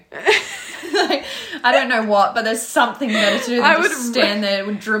to do. Like, I don't know what, but there's something better to do than just stand there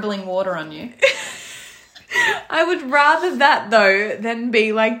with dribbling water on you. I would rather that, though, than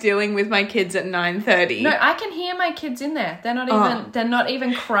be, like, dealing with my kids at 9:30. No, I can hear my kids in there. They're not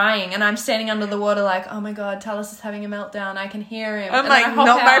even crying, and I'm standing under the water like, oh my God, Talis is having a meltdown. I can hear him. I'm like,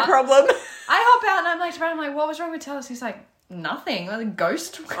 not my problem. I hop out and I'm like, I'm like, what was wrong with Talis? He's like, nothing. Like, a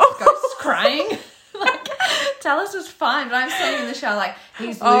ghost crying. Like, Talis was fine, but I'm standing in the shower like,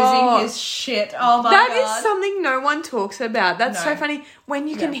 he's losing his shit. Oh my God. That is something no one talks about. That's so funny. When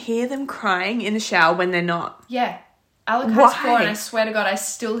you can hear them crying in the shower when they're not. Yeah. Alec has 4 and I swear to God, I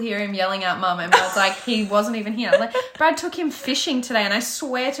still hear him yelling out mum, and Brad's like, he wasn't even here. Like, Brad took him fishing today and I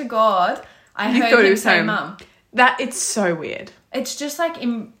swear to God, I heard him say mum. It's so weird. It's just like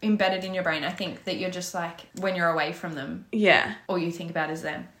embedded in your brain. I think that you're just like, when you're away from them. Yeah. All you think about is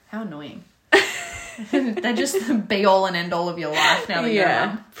them. How annoying. They're just the be all and end all of your life now that you're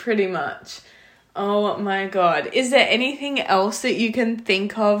around. Pretty much. Oh my God. Is there anything else that you can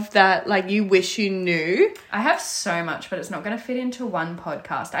think of that, like, you wish you knew? I have so much, but it's not going to fit into one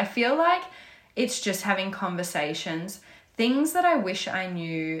podcast. I feel like it's just having conversations, things that I wish I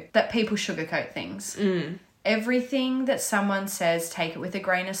knew, that people sugarcoat things. Everything that someone says, take it with a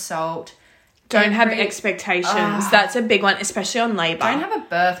grain of salt. Don't have expectations. That's a big one, especially on labour. Don't have a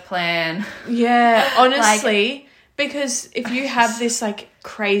birth plan. Yeah, honestly, because if you have this like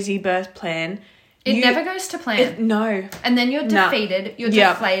crazy birth plan, it never goes to plan. No. And then you're defeated. You're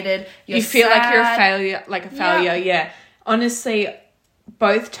deflated. You feel like you're a failure. Yeah. Honestly,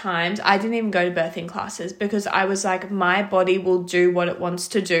 both times I didn't even go to birthing classes because I was like, my body will do what it wants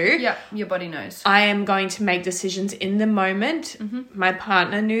to do. Yeah, your body knows. I am going to make decisions in the moment. Mm-hmm. My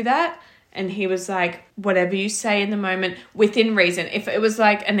partner knew that. And he was like, whatever you say in the moment, within reason. If it was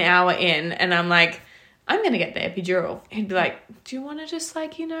like an hour in and I'm like, I'm going to get the epidural, he'd be like, do you want to just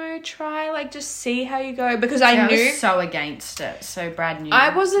like, try, like just see how you go? Because I knew. I was so against it. So Brad knew.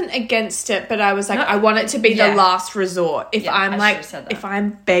 I wasn't against it, but I was like, I want it to be the last resort. If I'm like, if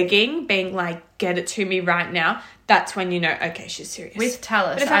I'm begging, being like, get it to me right now, that's when okay, she's serious. With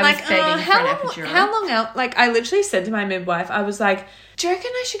Talus, I was begging for an epidural. How long out? Like, I literally said to my midwife, I was like, do you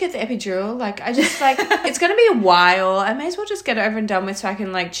reckon I should get the epidural? Like, I just like, it's going to be a while. I may as well just get it over and done with so I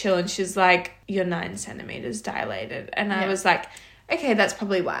can like chill. And she's like, you're 9 centimeters dilated. And I was like, okay, that's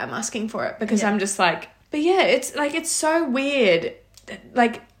probably why I'm asking for it. Because I'm just like, but yeah, it's like, it's so weird.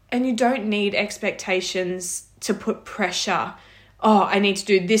 Like, and you don't need expectations to put pressure. Oh, I need to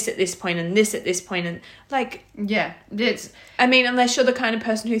do this at this point and this at this point. And like... Yeah, it's... I mean, unless you're the kind of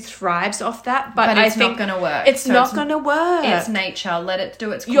person who thrives off that. But it's not going to work. It's not going to work. It's nature. Let it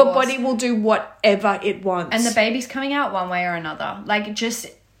do its course. Your body will do whatever it wants. And the baby's coming out one way or another. Like, just...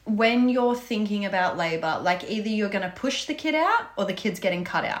 When you're thinking about labour, like either you're going to push the kid out or the kid's getting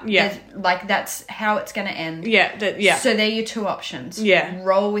cut out. Yeah. Like that's how it's going to end. Yeah. So they're your two options. Yeah.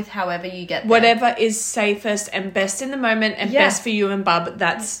 Roll with however you get there. Whatever is safest and best in the moment and best for you and Bub,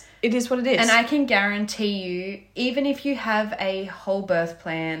 it is what it is. And I can guarantee you, even if you have a whole birth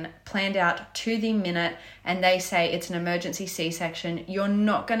plan planned out to the minute and they say it's an emergency C-section, you're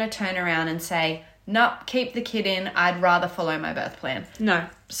not going to turn around and say, nope, keep the kid in. I'd rather follow my birth plan. No.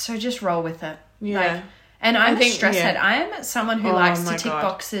 So just roll with it. Yeah. And I'm a stress head. I am someone who likes to tick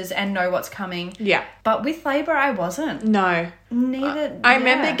boxes and know what's coming. Yeah. But with labour, I wasn't. No. Neither. I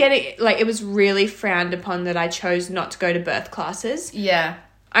remember getting, like, it was really frowned upon that I chose not to go to birth classes. Yeah.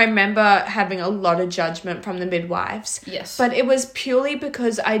 I remember having a lot of judgment from the midwives. Yes. But it was purely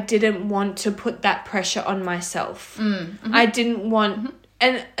because I didn't want to put that pressure on myself. Mm-hmm. I didn't want... Mm-hmm.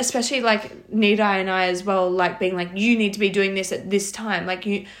 And especially, like, Nita and I as well, like, being like, you need to be doing this at this time. Like,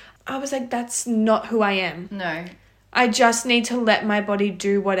 I was like, that's not who I am. No. I just need to let my body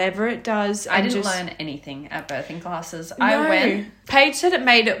do whatever it does. I didn't learn anything at birthing classes. No. Paige said it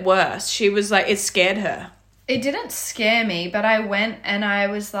made it worse. She was like, it scared her. It didn't scare me, but I went and I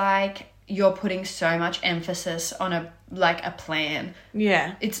was like, you're putting so much emphasis on a plan.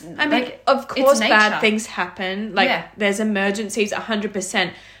 Yeah. I mean, of course bad things happen. Like, there's emergencies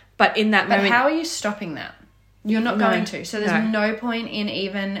 100%. But in that moment... But how are you stopping that? You're not going to. So there's no point in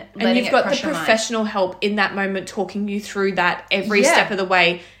even letting it crush your mind. And you've got the professional help in that moment talking you through that every step of the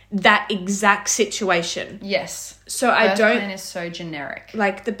way. That exact situation. Yes. So I don't... Birth plan is so generic.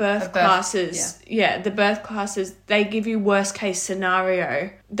 Like the birth classes... Yeah, the birth classes, they give you worst case scenario.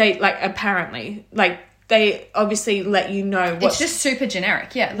 They, like, apparently... Like... They obviously let you know it's just super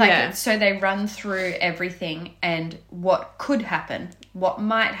generic, so they run through everything and what could happen, what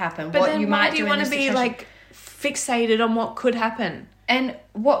might happen, what you might do. But then why do you want to be like fixated on what could happen? And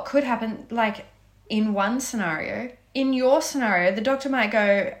what could happen, like in one scenario, in your scenario, the doctor might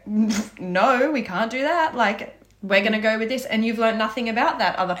go, no, we can't do that. Like, we're going to go with this. And you've learned nothing about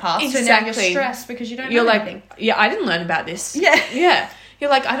that other part. Exactly. So now you're stressed because you don't know anything. Yeah, I didn't learn about this. Yeah. Yeah. You're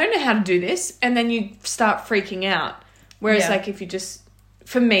like, I don't know how to do this. And then you start freaking out. Whereas, like, if you just...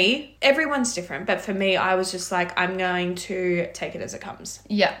 For me, everyone's different. But for me, I was just like, I'm going to take it as it comes.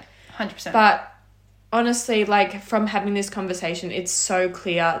 Yeah, 100%. But honestly, like, from having this conversation, it's so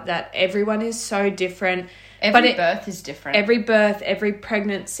clear that everyone is so different. Every birth is different. Every birth, every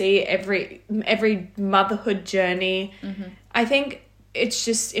pregnancy, every motherhood journey. Mm-hmm. I think it's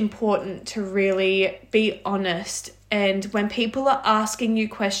just important to really be honest. And when people are asking you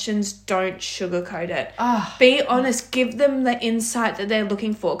questions, don't sugarcoat it. Oh. Be honest. Give them the insight that they're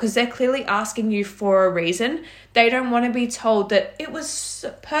looking for because they're clearly asking you for a reason. They don't want to be told that it was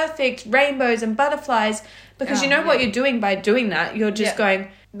perfect, rainbows and butterflies because what you're doing by doing that. You're just going,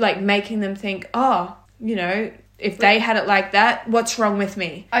 like, making them think, if they had it like that, what's wrong with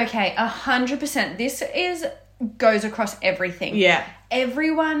me? Okay, 100%. This goes across everything. Yeah.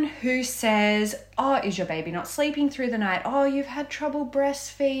 Everyone who says, oh, is your baby not sleeping through the night? Oh, you've had trouble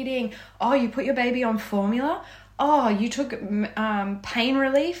breastfeeding. Oh, you put your baby on formula. Oh, you took pain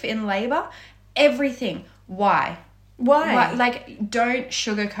relief in labour. Everything. Why? Why? Like, don't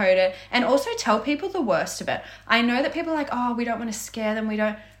sugarcoat it. And also tell people the worst of it. I know that people are like, oh, we don't want to scare them. We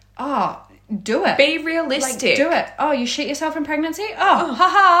don't. Oh, do it. Be realistic. Like, do it. Oh, you shit yourself in pregnancy? Oh,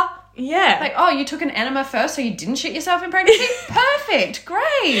 haha. Yeah. Like, oh, you took an enema first, so you didn't shit yourself in pregnancy? Perfect.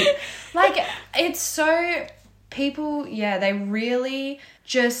 Great. Like, it's so... People, they really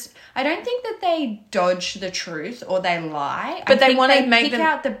just... I don't think that they dodge the truth or they lie. But they want to make pick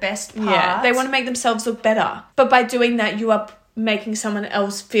out the best parts. Yeah, they want to make themselves look better. But by doing that, you are making someone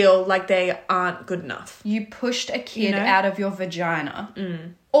else feel like they aren't good enough. You pushed a kid out of your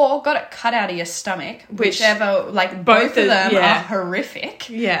vagina. Or got it cut out of your stomach. Whichever, like, both of them are horrific.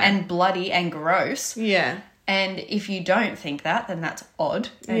 Yeah. And bloody and gross. Yeah. And if you don't think that, then that's odd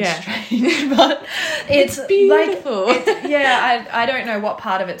and strange. But it's beautiful. Like, I don't know what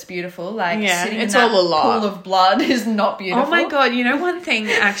part of it's beautiful. Like, sitting it's in that all a lot. pool of blood is not beautiful. Oh my God. You know, one thing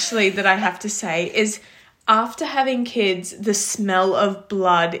actually that I have to say is after having kids, the smell of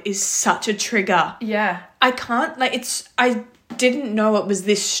blood is such a trigger. Yeah. I can't, like, I didn't know it was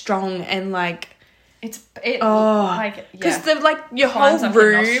this strong and like... Because like your whole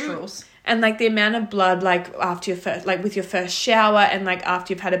room... And, like, the amount of blood, like, after your first, like, with your first shower and, like,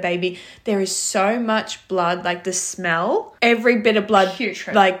 after you've had a baby, there is so much blood, like, the smell. Every bit of blood,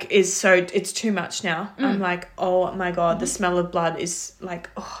 like, is so, it's too much now. I'm like, oh, my God, the smell of blood is, like,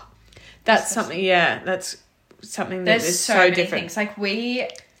 oh, that's something, that's something that is so different. Things. Like,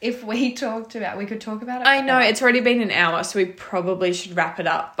 if we could talk about it. I know, it's already been an hour, so we probably should wrap it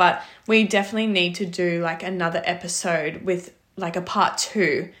up. But we definitely need to do, like, another episode with... like a part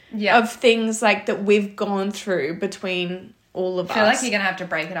 2 of things like that we've gone through between all of us. I feel like you're going to have to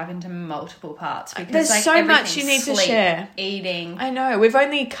break it up into multiple parts because there's like so much you need to share. Eating. I know. We've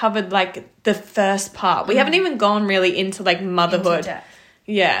only covered like the first part. We haven't even gone really into like motherhood. Into depth.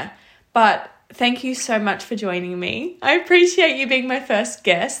 Yeah. But thank you so much for joining me. I appreciate you being my first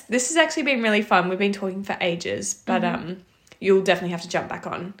guest. This has actually been really fun. We've been talking for ages, but you'll definitely have to jump back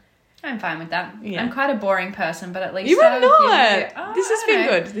on. I'm fine with that. Yeah. I'm quite a boring person, but at least you are not. This has been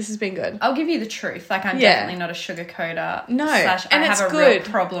good. This has been good. I'll give you the truth. Like, I'm definitely not a sugarcoater. No, and I have a real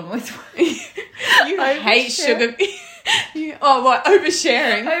problem with... you hate sugar.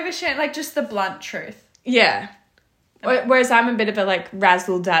 Oversharing? Oversharing, like, just the blunt truth. Yeah. Whereas I'm a bit of a, like,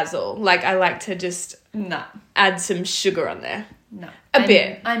 razzle-dazzle. Like, I like to just add some sugar on there. No. A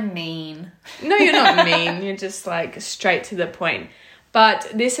bit. I'm mean. No, you're not mean. You're just, like, straight to the point.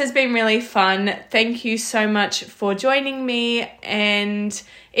 But this has been really fun. Thank you so much for joining me. And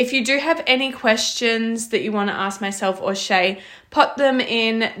if you do have any questions that you want to ask myself or Chey, pop them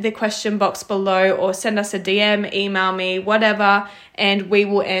in the question box below or send us a DM, email me, whatever, and we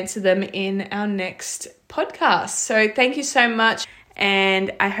will answer them in our next podcast. So thank you so much,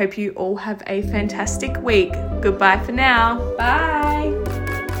 and I hope you all have a fantastic week. Goodbye for now. Bye.